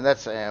 and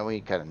that's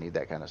we kind of need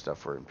that kind of stuff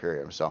for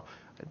Empyrion. So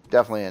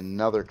definitely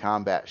another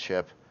combat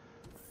ship,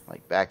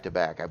 like back to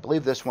back. I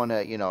believe this one,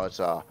 it's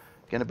going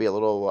to be a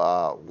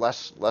little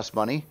less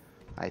money,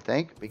 I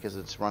think, because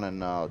it's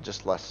running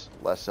just less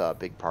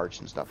big parts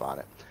and stuff on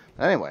it.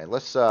 But anyway,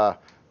 let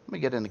me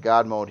get into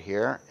God mode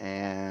here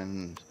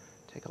and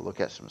take a look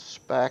at some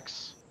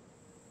specs.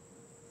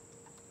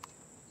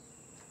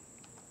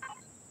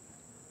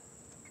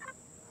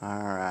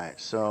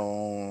 Alright,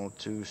 so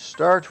to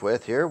start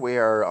with here, we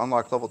are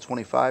unlocked level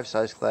 25,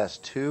 size class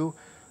 2,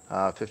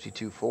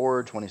 52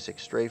 forward,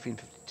 26 strafing,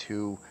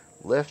 52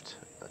 lift,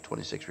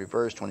 26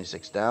 reverse,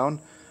 26 down.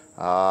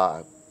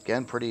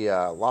 Again, pretty,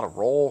 a lot of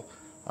roll.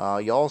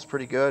 Yawl's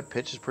pretty good,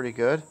 pitch is pretty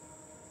good.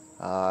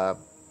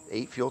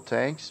 8 fuel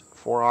tanks,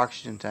 4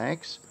 oxygen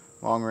tanks,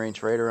 long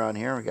range radar on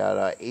here. We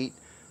got 8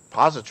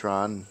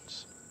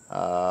 positrons,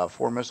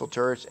 4 missile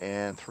turrets,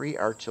 and 3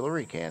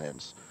 artillery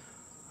cannons.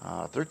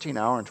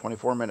 13-hour and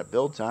 24-minute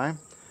build time.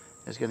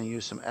 Is going to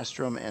use some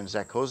Estrum and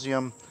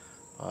Zacosium,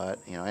 but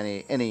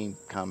any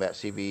combat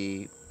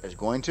CV is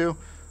going to.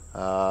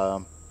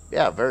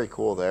 Yeah, very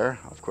cool there.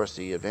 Of course,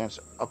 the advanced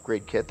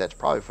upgrade kit, that's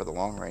probably for the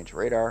long-range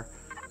radar.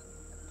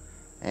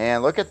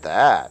 And look at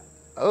that.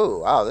 Oh,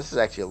 wow, this is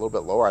actually a little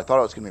bit lower. I thought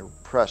it was going to be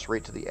pressed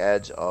right to the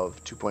edge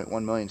of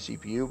 2.1 million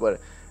CPU, but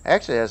it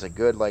actually has a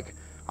good, like,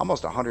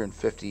 almost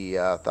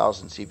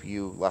 150,000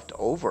 CPU left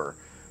over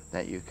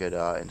that you could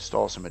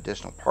install some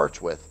additional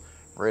parts with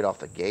right off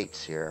the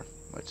gates here,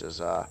 which is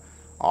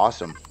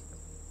awesome.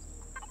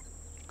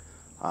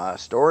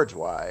 Storage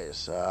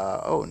wise,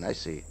 oh,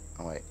 nicely.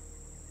 Oh wait,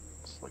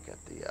 let's look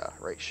at the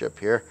right ship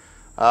here.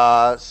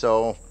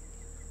 So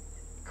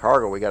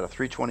cargo, we got a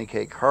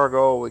 320k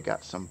cargo. We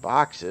got some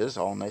boxes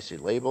all nicely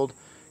labeled.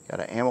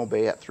 Got an ammo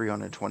bay at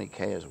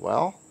 320k as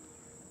well.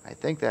 I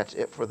think that's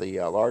it for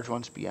the large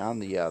ones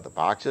beyond the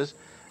boxes.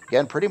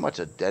 Again, pretty much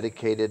a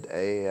dedicated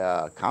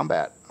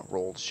combat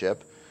rolled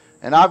ship.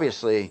 And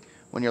obviously,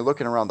 when you're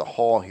looking around the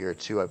hull here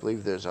too, I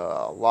believe there's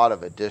a lot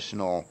of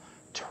additional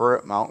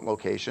turret mount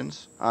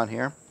locations on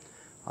here.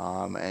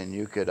 And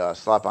you could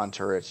slap on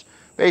turrets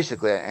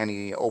basically at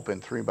any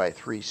open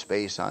 3x3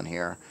 space on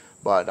here.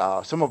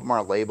 But some of them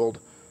are labeled.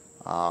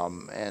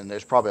 And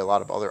there's probably a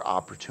lot of other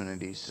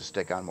opportunities to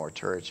stick on more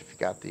turrets if you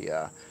got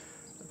the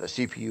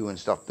CPU and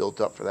stuff built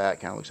up for that.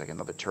 Kind of looks like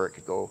another turret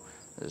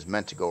is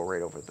meant to go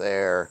right over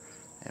there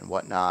and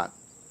whatnot.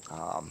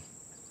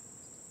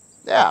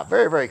 Yeah,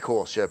 very, very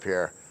cool ship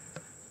here.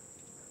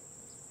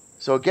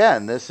 So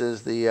again, this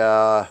is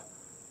the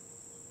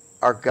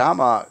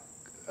Argama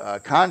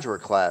Conjurer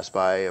class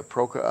by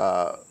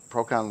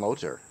Procon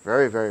Lothar.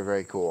 Very, very,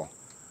 very cool.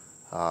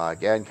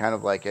 Again, kind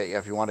of like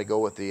if you want to go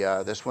with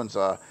the this one's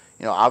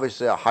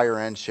obviously a higher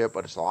end ship,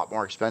 but it's a lot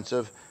more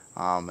expensive.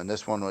 And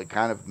this one was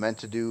kind of meant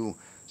to do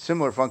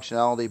similar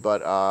functionality,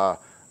 but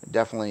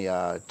definitely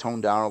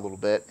toned down a little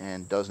bit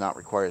and does not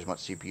require as much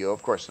CPU.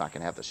 Of course, it's not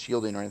going to have the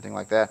shielding or anything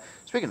like that.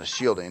 Speaking of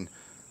shielding,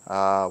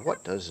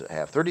 what does it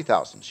have?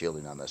 30,000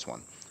 shielding on this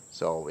one.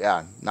 So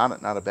yeah,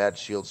 not a bad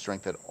shield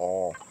strength at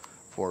all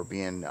for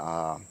being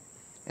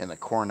in the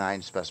Core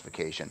 9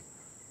 specification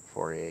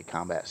for a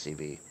combat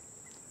CV.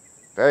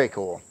 Very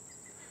cool.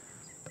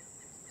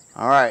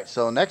 All right,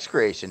 so next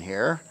creation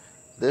here.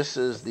 This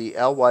is the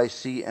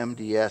LYC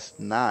MDS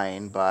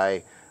 9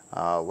 by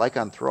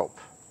Lycanthrope.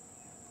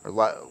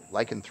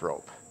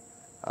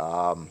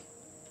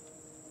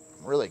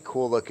 Really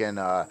cool looking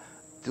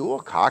dual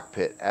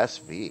cockpit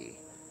SV.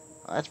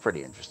 That's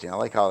pretty interesting. I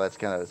like how it's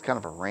kind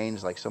of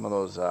arranged like some of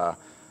those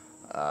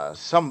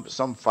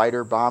some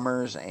fighter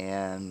bombers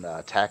and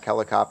attack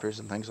helicopters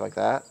and things like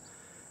that.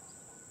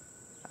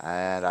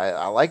 And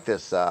I like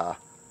this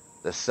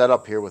the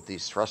setup here with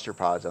these thruster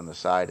pods on the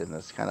side and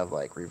this kind of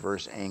like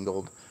reverse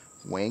angled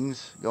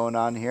wings going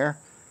on here.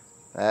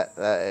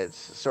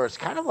 It's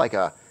kind of like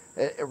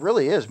it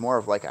really is more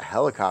of like a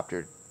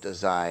helicopter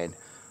design.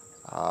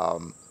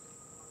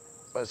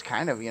 But it's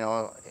kind of,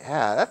 yeah,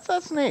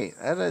 that's neat.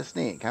 That is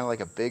neat. Kind of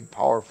like a big,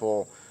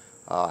 powerful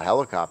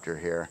helicopter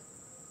here.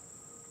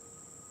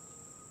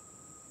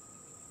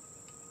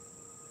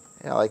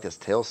 Yeah, I like this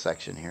tail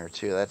section here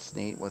too. That's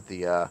neat with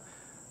the,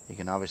 you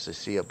can obviously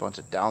see a bunch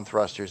of down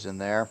thrusters in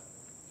there.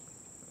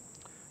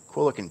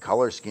 Cool looking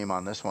color scheme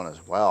on this one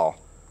as well.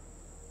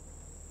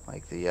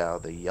 Like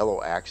the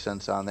yellow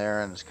accents on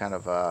there, and it's kind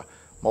of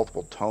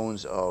multiple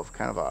tones of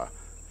kind of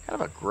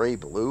a gray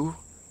blue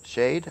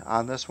shade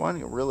on this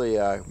one. Really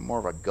more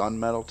of a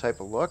gunmetal type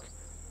of look.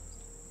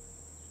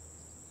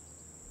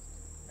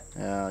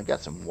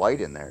 Got some white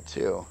in there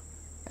too.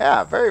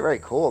 Yeah, very, very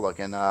cool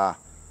looking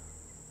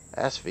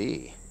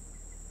SV.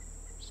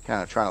 Just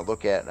kind of trying to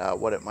look at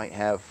what it might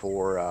have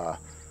for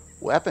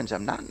weapons.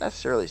 I'm not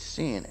necessarily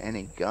seeing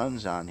any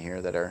guns on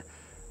here that are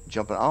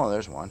jumping. Oh,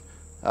 there's one.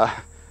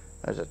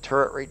 There's a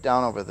turret right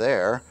down over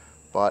there.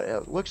 But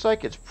it looks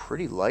like it's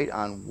pretty light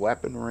on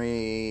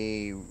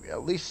weaponry,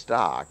 at least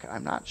stock.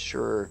 I'm not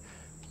sure.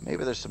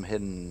 Maybe there's some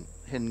hidden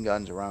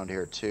guns around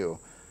here too.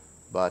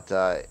 But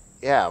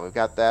yeah, we've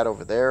got that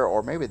over there.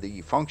 Or maybe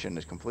the function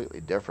is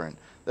completely different.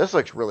 This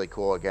looks really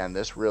cool. Again,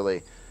 this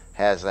really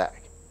has that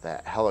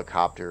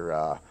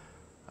helicopter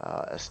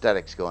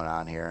aesthetics going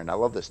on here. And I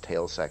love this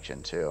tail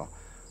section too.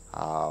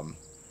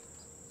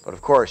 But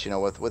of course,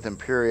 with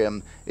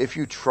Empyrion, if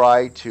you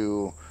try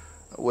to,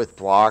 with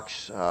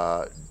blocks,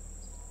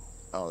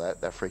 oh,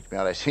 that freaked me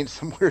out. I seen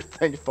some weird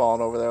thing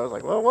falling over there. I was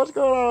like, well, what's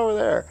going on over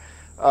there?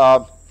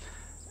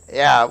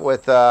 Yeah,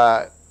 what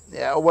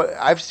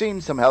I've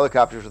seen some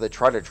helicopters where they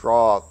try to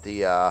draw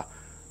the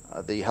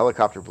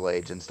helicopter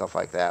blades and stuff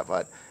like that,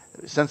 but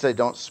since they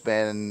don't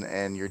spin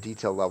and your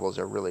detail levels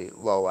are really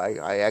low,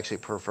 I actually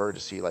prefer to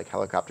see like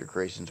helicopter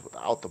creations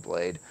without the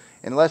blade,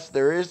 unless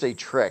there is a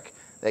trick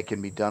that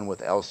can be done with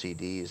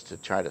LCDs to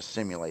try to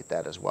simulate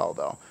that as well,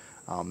 though.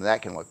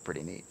 That can look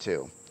pretty neat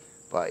too.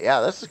 But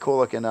yeah, this is cool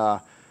looking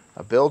a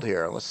build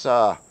here. Let's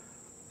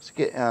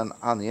get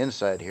on the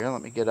inside here.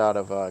 Let me get out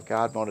of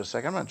God mode a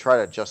second. I'm going to try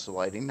to adjust the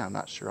lighting. I'm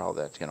not sure how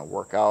that's going to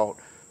work out,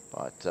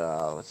 but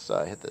let's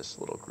hit this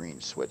little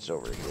green switch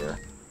over here.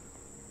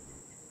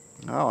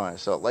 Oh,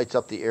 so it lights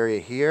up the area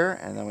here,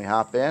 and then we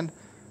hop in.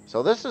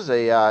 So this is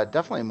a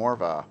definitely more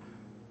of a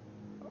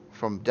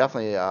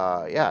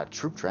yeah,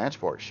 troop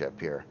transport ship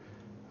here.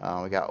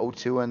 We got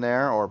O2 in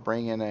there, or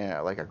bring in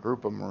like a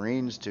group of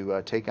Marines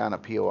to take on a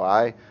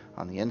POI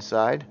on the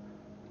inside.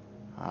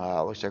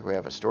 Looks like we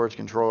have a storage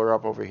controller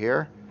up over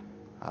here.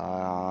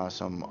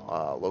 Some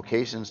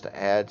locations to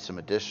add some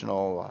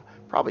additional,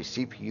 probably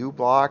CPU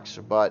blocks,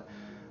 but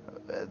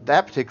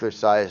that particular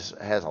size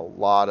has a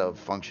lot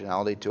of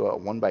functionality to it.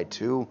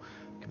 1x2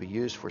 can be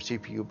used for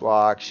CPU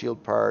blocks,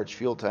 shield parts,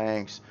 fuel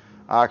tanks,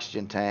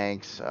 oxygen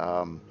tanks,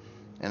 and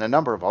a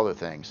number of other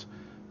things.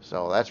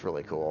 So that's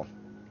really cool.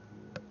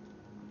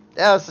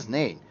 Yeah, this is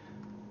neat.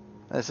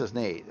 This is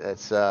neat.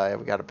 It's we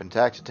got a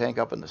Pentaxa tank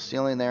up in the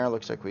ceiling there.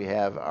 Looks like we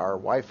have our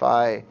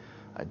Wi-Fi,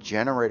 a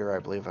generator, I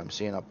believe I'm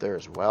seeing up there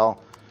as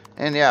well.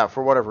 And yeah,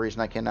 for whatever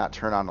reason, I cannot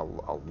turn on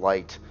a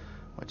light,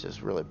 which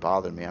is really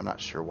bothering me. I'm not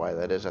sure why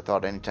that is. I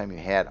thought anytime you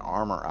had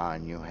armor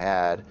on, you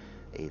had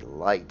a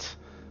light.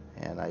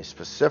 And I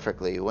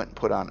specifically went and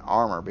put on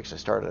armor because I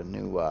started a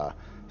new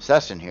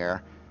session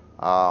here.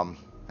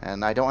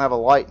 And I don't have a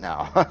light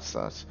now,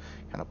 so it's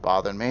kind of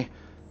bothering me.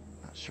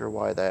 Not sure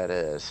why that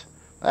is.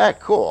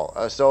 Cool.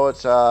 So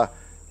it's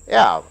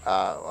yeah,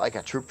 like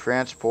a troop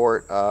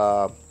transport,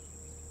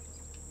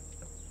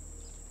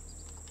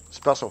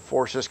 special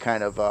forces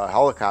kind of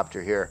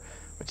helicopter here,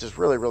 which is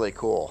really, really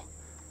cool.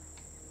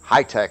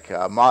 high-tech,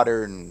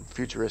 modern,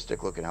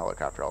 futuristic-looking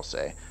helicopter, I'll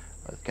say.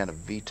 Kind of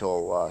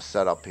VTOL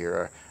setup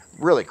here.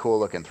 Really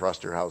cool-looking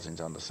thruster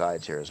housings on the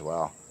sides here as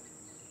well.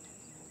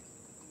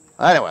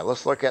 Anyway,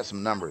 let's look at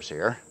some numbers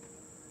here.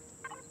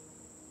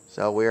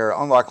 So we are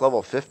unlock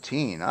level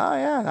 15. Oh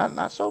yeah,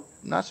 not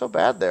so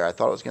bad there. I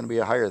thought it was going to be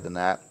higher than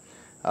that.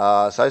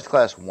 Size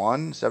class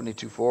 1,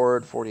 72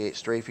 forward, 48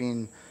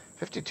 strafing,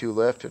 52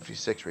 lift,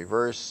 56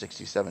 reverse,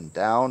 67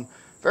 down.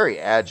 Very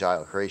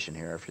agile creation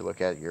here. If you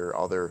look at your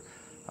other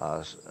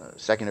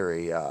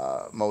secondary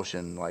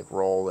motion like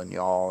roll and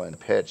yaw and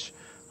pitch,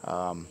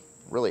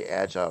 really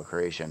agile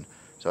creation.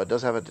 So it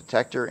does have a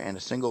detector and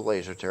a single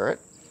laser turret.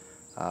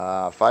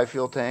 5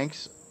 fuel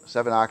tanks,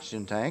 7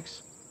 oxygen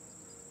tanks.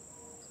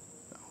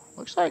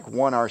 Looks like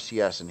 1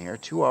 RCS in here.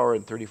 2 hour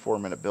and 34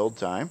 minute build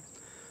time.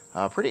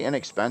 Pretty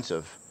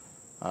inexpensive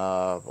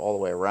all the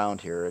way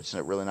around here. It's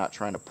really not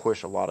trying to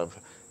push a lot of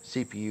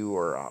CPU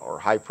or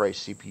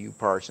high-priced CPU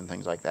parts and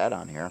things like that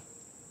on here.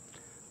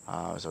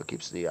 So it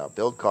keeps the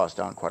build cost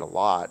down quite a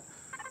lot.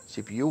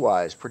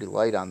 CPU-wise, pretty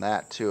light on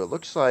that too. It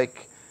looks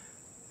like,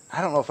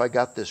 I don't know if I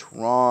got this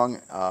wrong.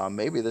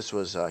 Maybe this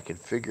was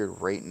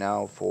configured right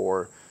now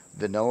for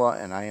vanilla,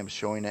 and I am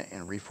showing it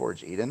in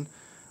Reforged Eden.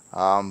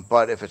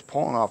 But if it's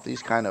pulling off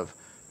these kind of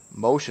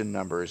motion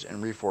numbers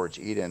in Reforged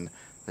Eden,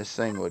 this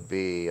thing would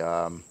be,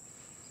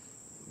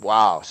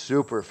 wow,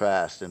 super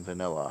fast in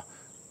vanilla.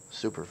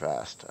 Super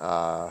fast.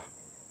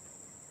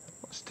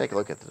 Let's take a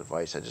look at the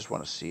device. I just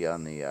want to see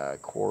on the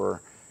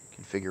core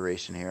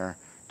configuration here.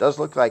 It does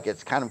look like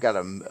it's kind of got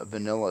a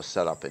vanilla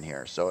setup in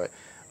here. So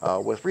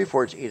with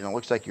Reforged Eden, it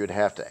looks like you would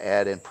have to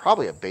add in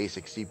probably a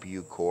basic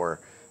CPU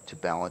core to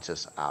balance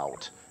this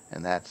out.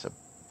 And that's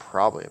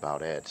probably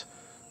about it.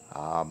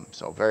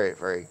 So very,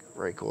 very,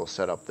 very cool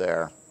setup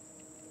there.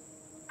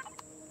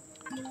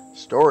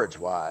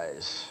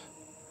 Storage-wise,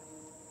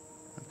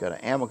 I've got an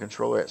ammo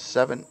controller at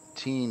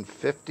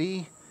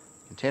 1750,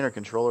 container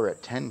controller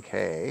at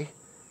 10K,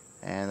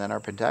 and then our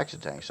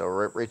pentaxid tank. So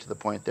right to the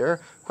point there.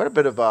 Quite a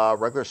bit of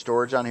regular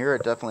storage on here.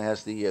 It definitely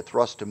has the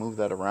thrust to move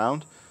that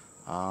around.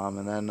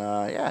 And then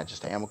yeah,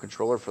 just an ammo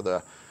controller for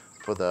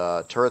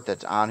the turret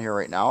that's on here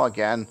right now.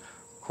 Again,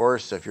 of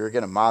course, if you're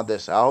going to mod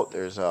this out,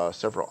 there's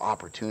several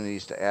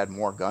opportunities to add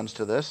more guns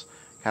to this.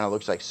 Kind of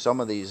looks like some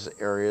of these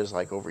areas,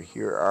 like over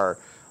here, are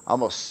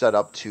almost set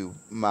up to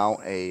mount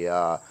a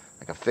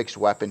like a fixed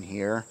weapon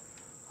here.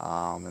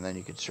 And then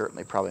you could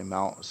certainly probably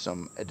mount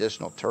some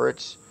additional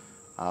turrets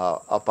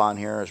up on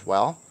here as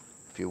well,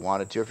 if you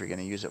wanted to, if you're going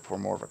to use it for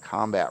more of a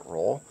combat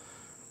role.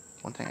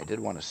 One thing I did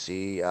want to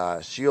see,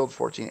 Shield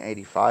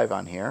 1485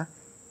 on here,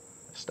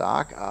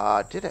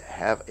 stock. Did it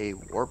have a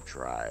warp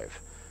drive?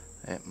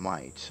 It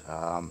might.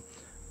 I've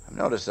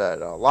noticed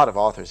that a lot of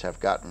authors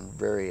have gotten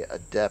very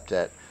adept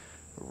at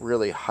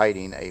really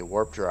hiding a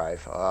warp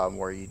drive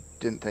where you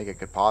didn't think it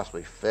could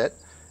possibly fit,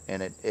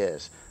 and it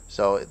is.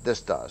 So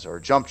this does, or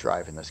jump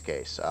drive in this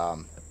case.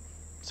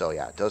 So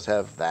yeah, it does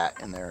have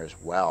that in there as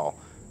well.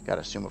 Got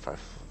to assume if I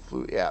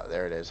flew, yeah,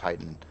 there it is,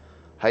 hiding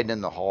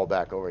in the hull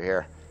back over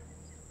here.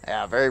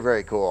 Yeah, very,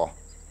 very cool.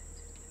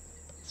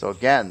 So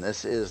again,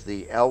 this is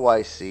the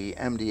LYC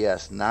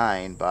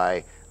MDS-9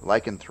 by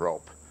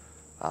Lycanthrope.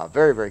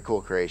 Very, very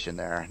cool creation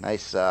there.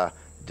 Nice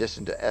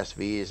addition to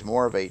SVs.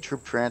 More of a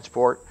troop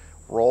transport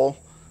role.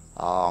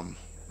 And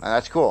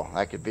that's cool.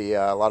 That could be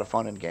a lot of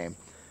fun in game,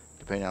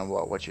 depending on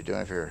what you're doing.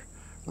 If you're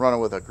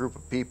running with a group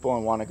of people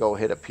and want to go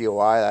hit a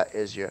POI, that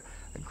is a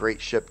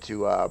great ship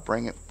to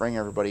bring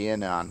everybody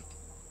in on.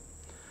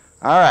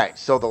 Alright,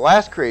 so the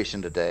last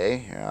creation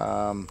today,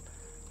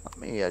 let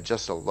me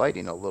adjust the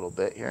lighting a little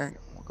bit here.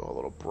 We'll go a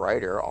little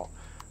brighter.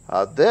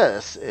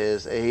 This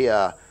is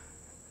a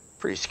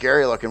pretty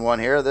scary looking one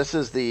here. This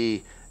is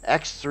the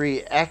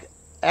X3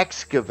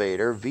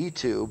 Excavator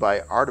V2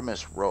 by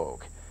Artemis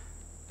Rogue.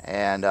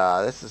 And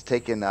this is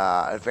taking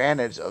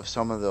advantage of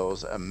some of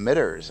those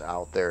emitters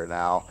out there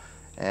now.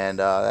 And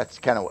that's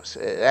kind of what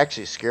it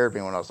actually scared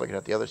me when I was looking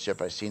at the other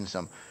ship. I seen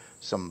some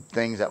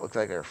things that looked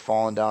like they're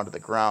falling down to the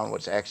ground,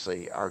 which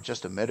actually are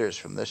just emitters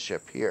from this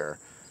ship here.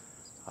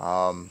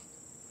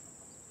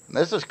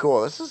 This is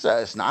cool. This is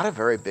it's not a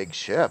very big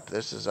ship.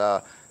 This is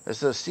a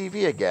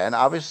CV again.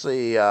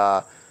 Obviously,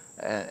 an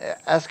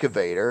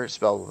excavator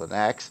spelled with an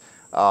X.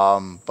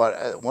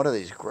 But one of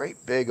these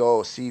great big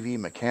old CV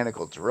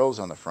mechanical drills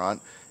on the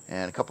front,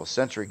 and a couple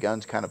sentry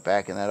guns kind of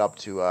backing that up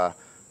to, or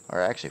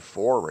actually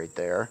 4 right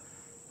there.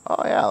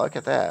 Oh yeah, look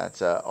at that.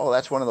 It's oh,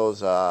 that's one of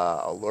those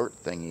alert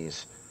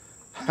thingies.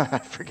 I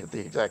forget the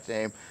exact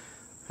name.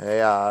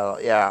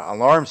 Yeah,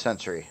 alarm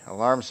sentry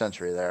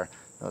there.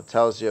 It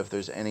tells you if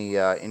there's any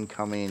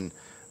incoming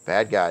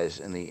bad guys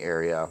in the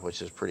area,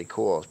 which is pretty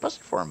cool,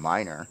 especially for a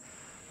miner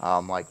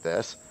like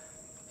this.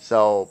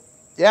 So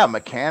yeah,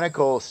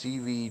 mechanical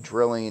CV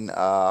drilling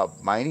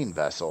mining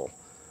vessel.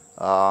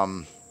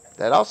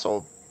 That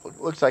also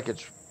looks like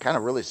it's kind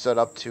of really set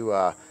up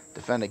to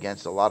defend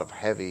against a lot of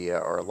heavy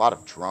or a lot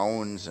of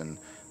drones and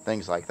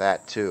things like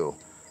that too.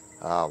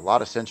 A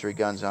lot of sentry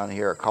guns on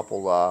here. A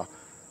couple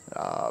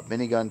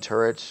minigun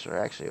turrets, or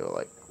actually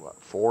like what,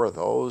 4 of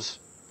those.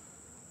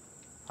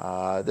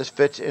 This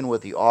fits in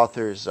with the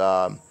author's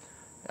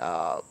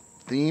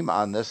theme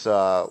on this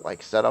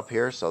like setup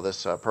here, so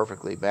this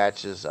perfectly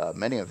matches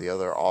many of the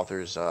other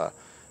authors'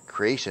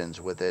 creations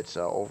with its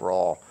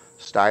overall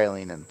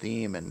styling and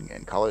theme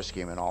and color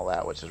scheme and all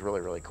that, which is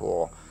really, really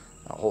cool.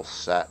 A whole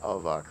set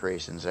of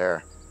creations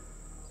there.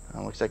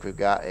 Looks like we've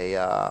got a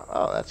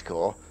oh, that's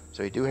cool.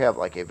 So we do have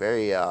like a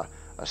very a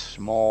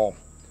small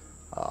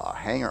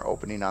hangar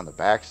opening on the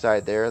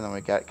backside there. And then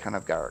we got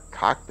our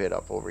cockpit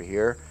up over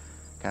here,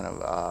 kind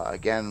of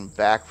again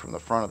back from the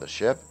front of the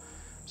ship.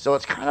 So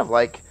it's kind of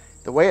like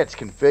the way it's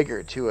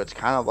configured too. It's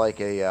kind of like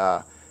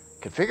a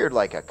configured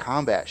like a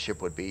combat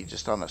ship would be,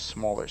 just on a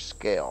smaller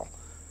scale.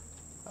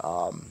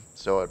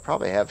 So it'd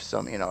probably have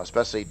some, you know,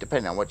 especially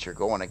depending on what you're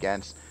going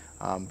against,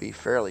 be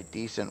fairly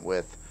decent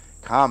with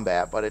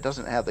combat, but it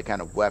doesn't have the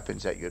kind of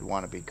weapons that you'd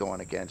want to be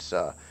going against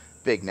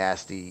big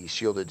nasty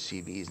shielded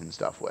CVs and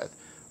stuff with,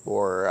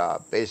 or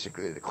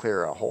basically to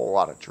clear a whole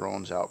lot of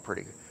drones out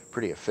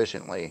pretty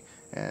efficiently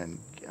and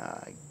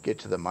get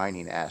to the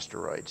mining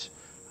asteroids,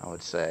 I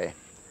would say.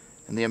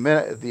 And the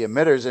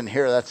emitters in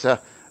here, that's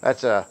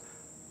a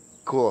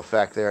cool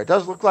effect there. It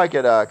does look like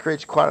it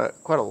creates quite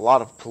a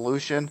lot of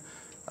pollution,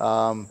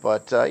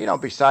 but you know,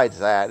 besides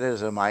that, it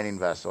is a mining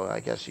vessel.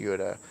 I guess you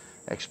would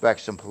expect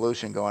some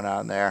pollution going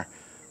on there,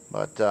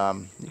 but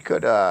you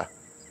could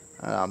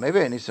maybe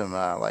I need some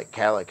like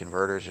catalytic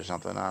converters or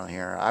something on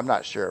here. I'm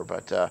not sure,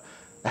 but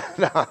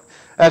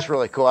that's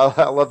really cool.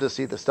 I love to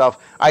see the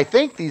stuff. I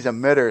think these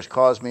emitters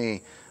cause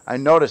me, I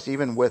noticed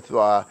even with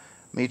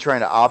me trying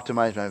to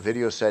optimize my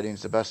video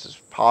settings the best as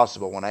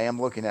possible, when I am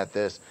looking at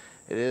this,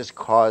 it is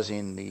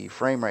causing the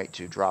frame rate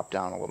to drop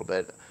down a little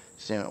bit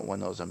when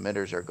those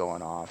emitters are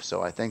going off.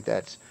 So I think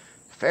that's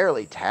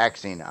fairly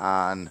taxing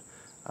on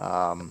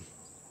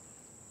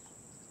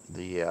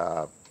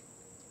the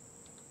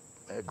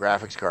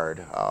graphics card.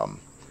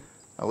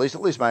 At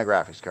least my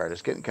graphics card.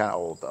 It's getting kind of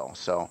old though.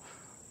 So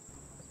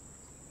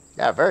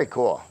yeah, very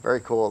cool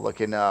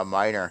looking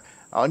miner.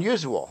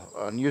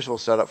 Unusual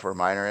setup for a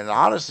miner. And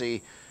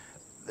honestly,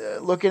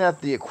 looking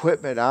at the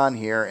equipment on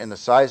here and the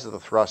size of the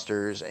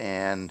thrusters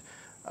and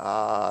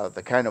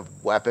the kind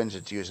of weapons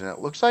it's using, it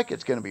looks like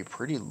it's going to be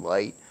pretty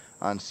light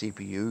on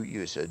CPU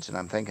usage. And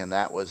I'm thinking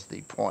that was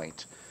the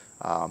point,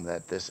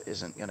 that this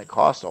isn't going to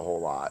cost a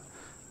whole lot.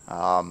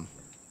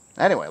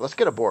 Anyway, let's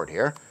get aboard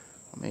here.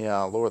 Let me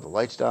lower the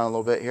lights down a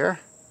little bit here.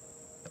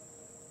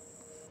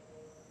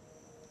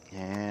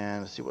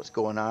 And see what's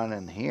going on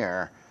in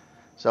here.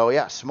 So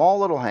yeah, small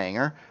little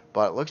hangar,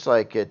 but it looks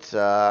like it's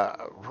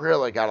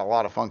really got a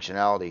lot of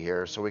functionality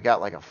here. So we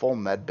got like a full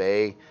med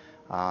bay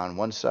on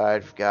one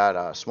side. We've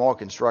got small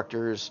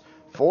constructors,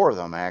 4 of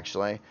them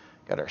actually.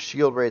 Got our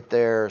shield right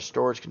there,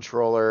 storage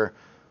controller.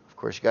 Of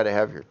course, you got to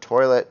have your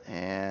toilet,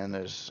 and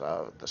there's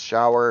the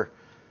shower,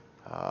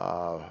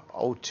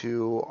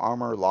 O2,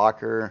 armor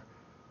locker,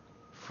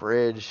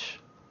 fridge,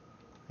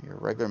 your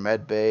regular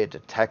med bay,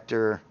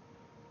 detector,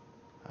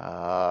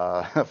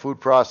 food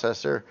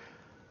processor,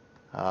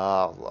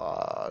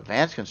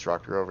 advanced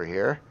constructor over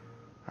here,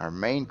 our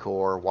main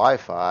core,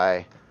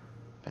 Wi-Fi,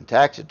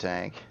 pentaxid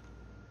tank.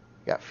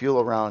 Got fuel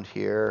around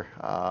here,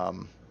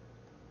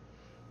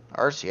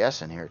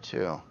 RCS in here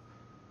too.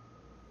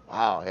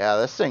 Wow, yeah,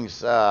 this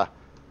thing's you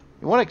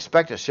wouldn't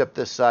expect a ship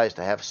this size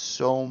to have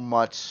so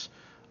much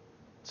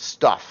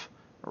stuff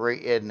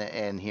right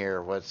in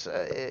here.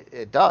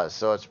 It does,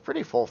 so it's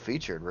pretty full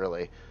featured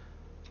really.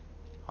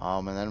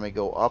 And then we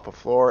go up a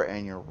floor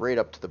and you're right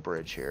up to the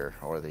bridge here,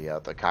 or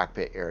the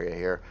cockpit area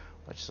here,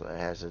 which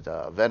has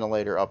a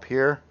ventilator up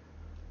here.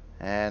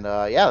 And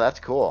yeah,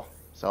 that's cool.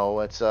 So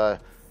it's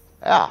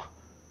yeah,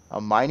 a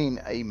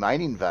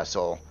mining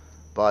vessel,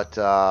 but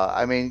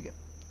I mean,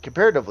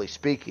 comparatively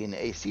speaking,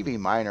 a CV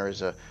miner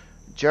is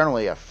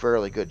generally a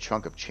fairly good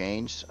chunk of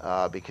change,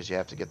 because you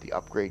have to get the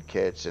upgrade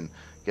kits and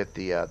get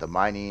the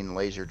mining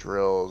laser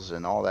drills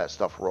and all that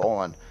stuff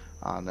rolling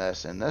on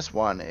this. And this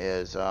one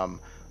is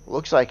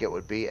looks like it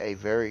would be a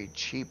very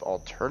cheap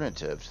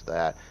alternative to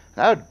that.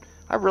 And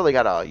I really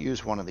got to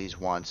use one of these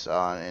once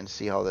and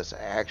see how this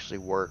actually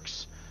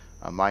works,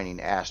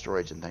 mining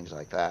asteroids and things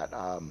like that.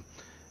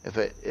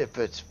 If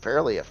it's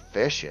fairly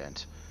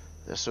efficient,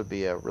 this would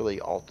be a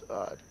really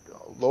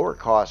lower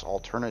cost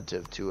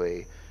alternative to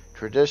a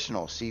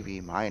traditional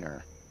CV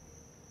miner.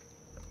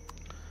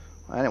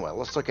 Anyway,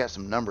 let's look at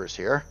some numbers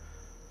here.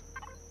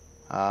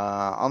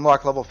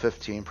 Unlock level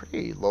 15,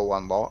 pretty low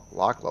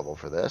unlock level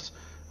for this.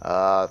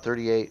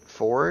 38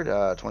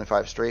 forward,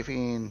 25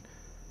 strafing,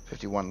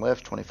 51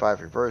 lift,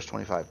 25 reverse,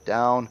 25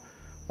 down,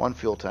 1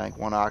 fuel tank,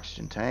 1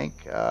 oxygen tank.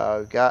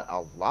 We've got a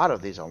lot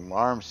of these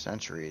alarm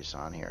sentries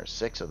on here,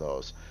 6 of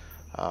those.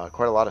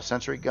 Quite a lot of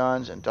sentry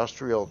guns,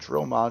 industrial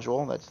drill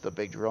module, that's the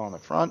big drill on the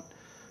front.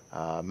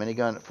 4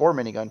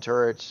 minigun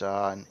turrets,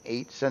 and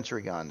 8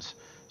 sentry guns.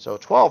 So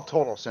 12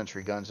 total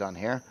sentry guns on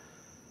here.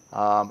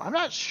 I'm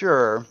not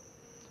sure,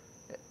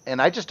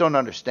 and I just don't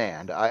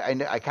understand.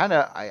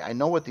 I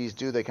know what these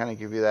do. They kind of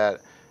give you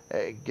that,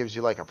 it gives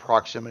you like a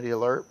proximity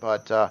alert,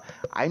 but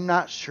I'm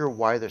not sure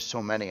why there's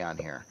so many on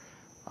here.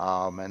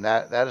 And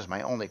that is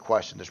my only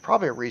question. There's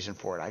probably a reason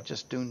for it. I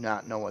just do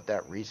not know what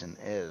that reason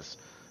is,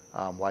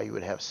 why you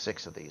would have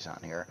 6 of these on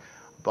here.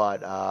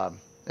 But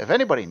if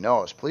anybody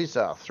knows, please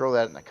throw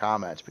that in the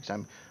comments,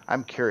 because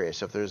I'm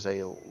curious if there's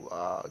a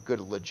good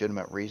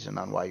legitimate reason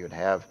on why you would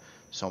have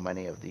so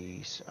many of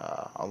these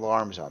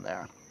alarms on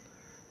there.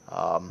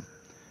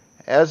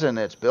 As in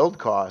its build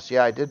cost,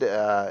 yeah, I did.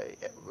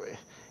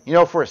 You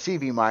know, for a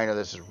CV miner,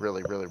 this is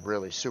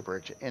really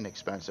super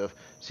inexpensive.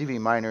 CV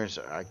miners,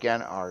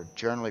 again, are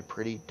generally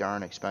pretty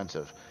darn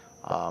expensive.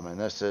 And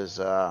this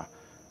is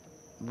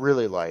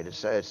really light.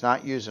 It's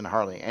not using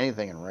hardly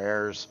anything in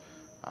rares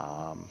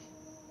and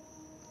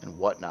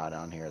whatnot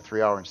on here.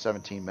 3 hour and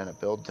 17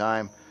 minute build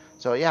time.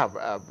 So yeah,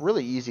 a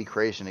really easy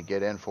creation to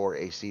get in for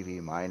a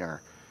CV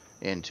miner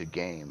into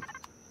game.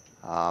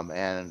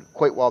 And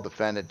quite well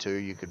defended too.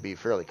 You could be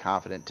fairly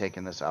confident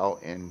taking this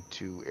out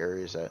into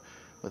areas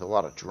with a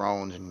lot of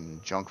drones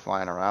and junk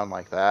flying around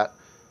like that.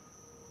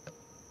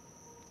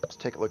 Let's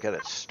take a look at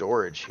its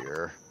storage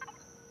here.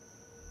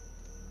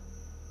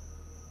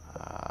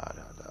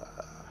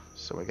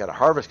 So we got a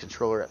harvest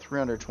controller at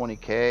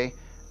 320k,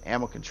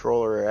 ammo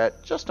controller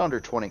at just under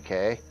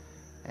 20k,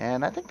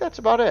 and I think that's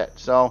about it.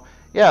 So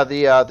yeah,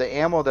 the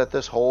ammo that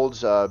this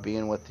holds,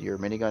 being with your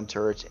minigun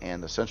turrets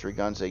and the sentry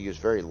guns, they use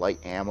very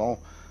light ammo,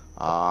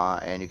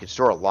 and you can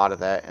store a lot of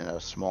that in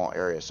a small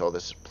area. So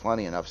this is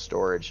plenty enough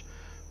storage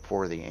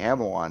for the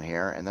ammo on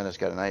here. And then it's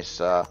got a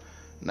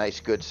nice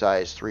good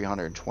size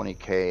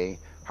 320k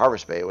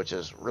harvest bay, which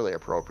is really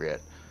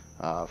appropriate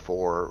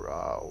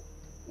for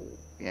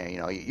you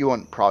know, you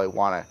wouldn't probably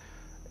want to.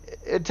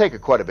 It'd take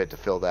quite a bit to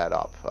fill that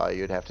up.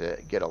 You'd have to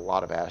get a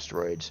lot of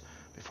asteroids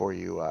before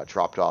you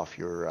dropped off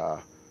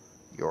your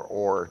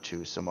ore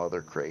to some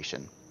other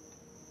creation.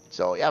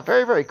 So yeah,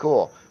 very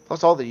cool.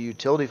 Plus all the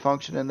utility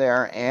function in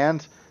there,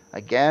 and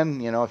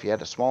again, you know, if you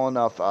had a small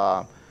enough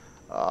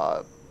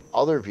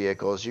other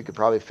vehicles, you could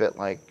probably fit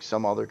like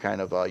some other kind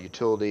of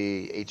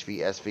utility, HV,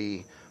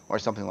 SV, or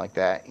something like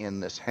that in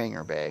this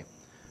hangar bay.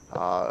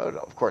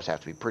 Of course,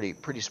 have to be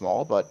pretty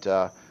small, but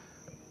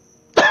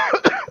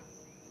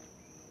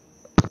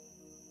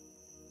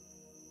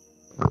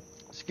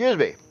excuse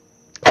me.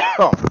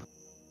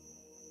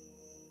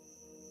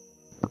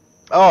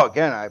 Oh,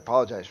 again, I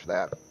apologize for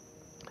that.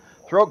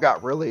 Throat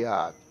got really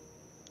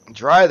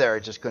dry there. I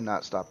just could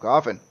not stop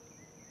coughing.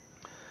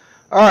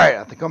 All right,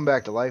 I think I'm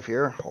back to life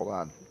here. Hold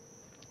on.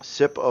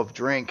 Sip of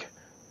drink.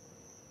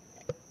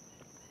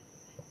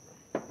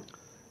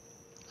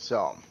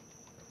 So,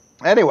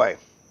 anyway,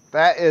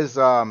 that is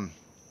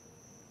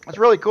it's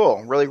really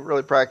cool.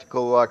 Really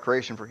practical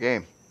creation for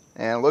game,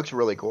 and it looks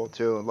really cool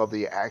too. I love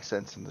the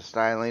accents and the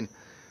styling.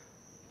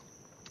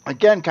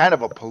 Again, kind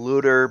of a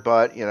polluter,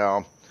 but you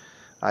know,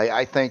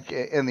 I think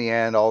in the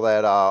end, all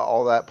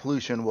that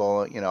pollution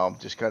will, you know,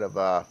 just kind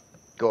of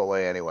go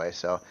away anyway.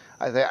 So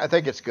I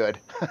think it's good.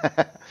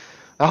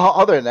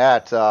 Other than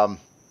that,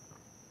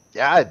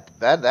 yeah,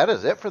 that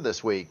is it for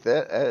this week.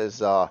 That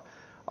is a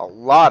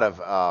lot of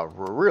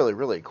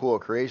really cool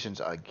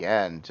creations.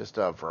 Again, just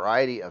a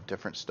variety of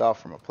different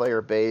stuff, from a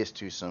player base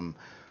to some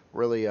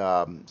really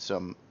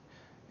some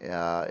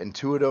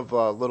intuitive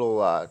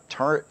little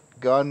turret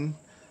gun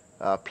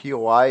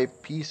POI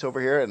piece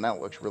over here, and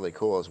that looks really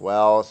cool as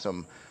well.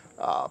 Some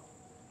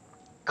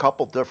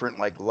couple different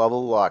like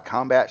level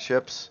combat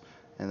ships,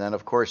 and then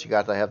of course you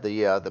got to have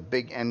the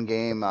big end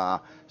game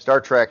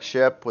Star Trek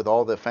ship with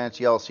all the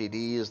fancy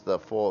LCDs, the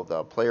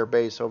player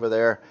base over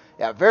there.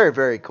 Yeah,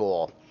 very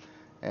cool.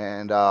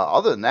 And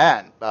other than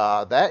that,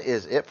 that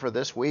is it for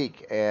this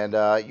week. And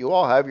you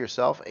all have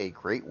yourself a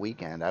great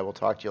weekend. I will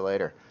talk to you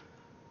later.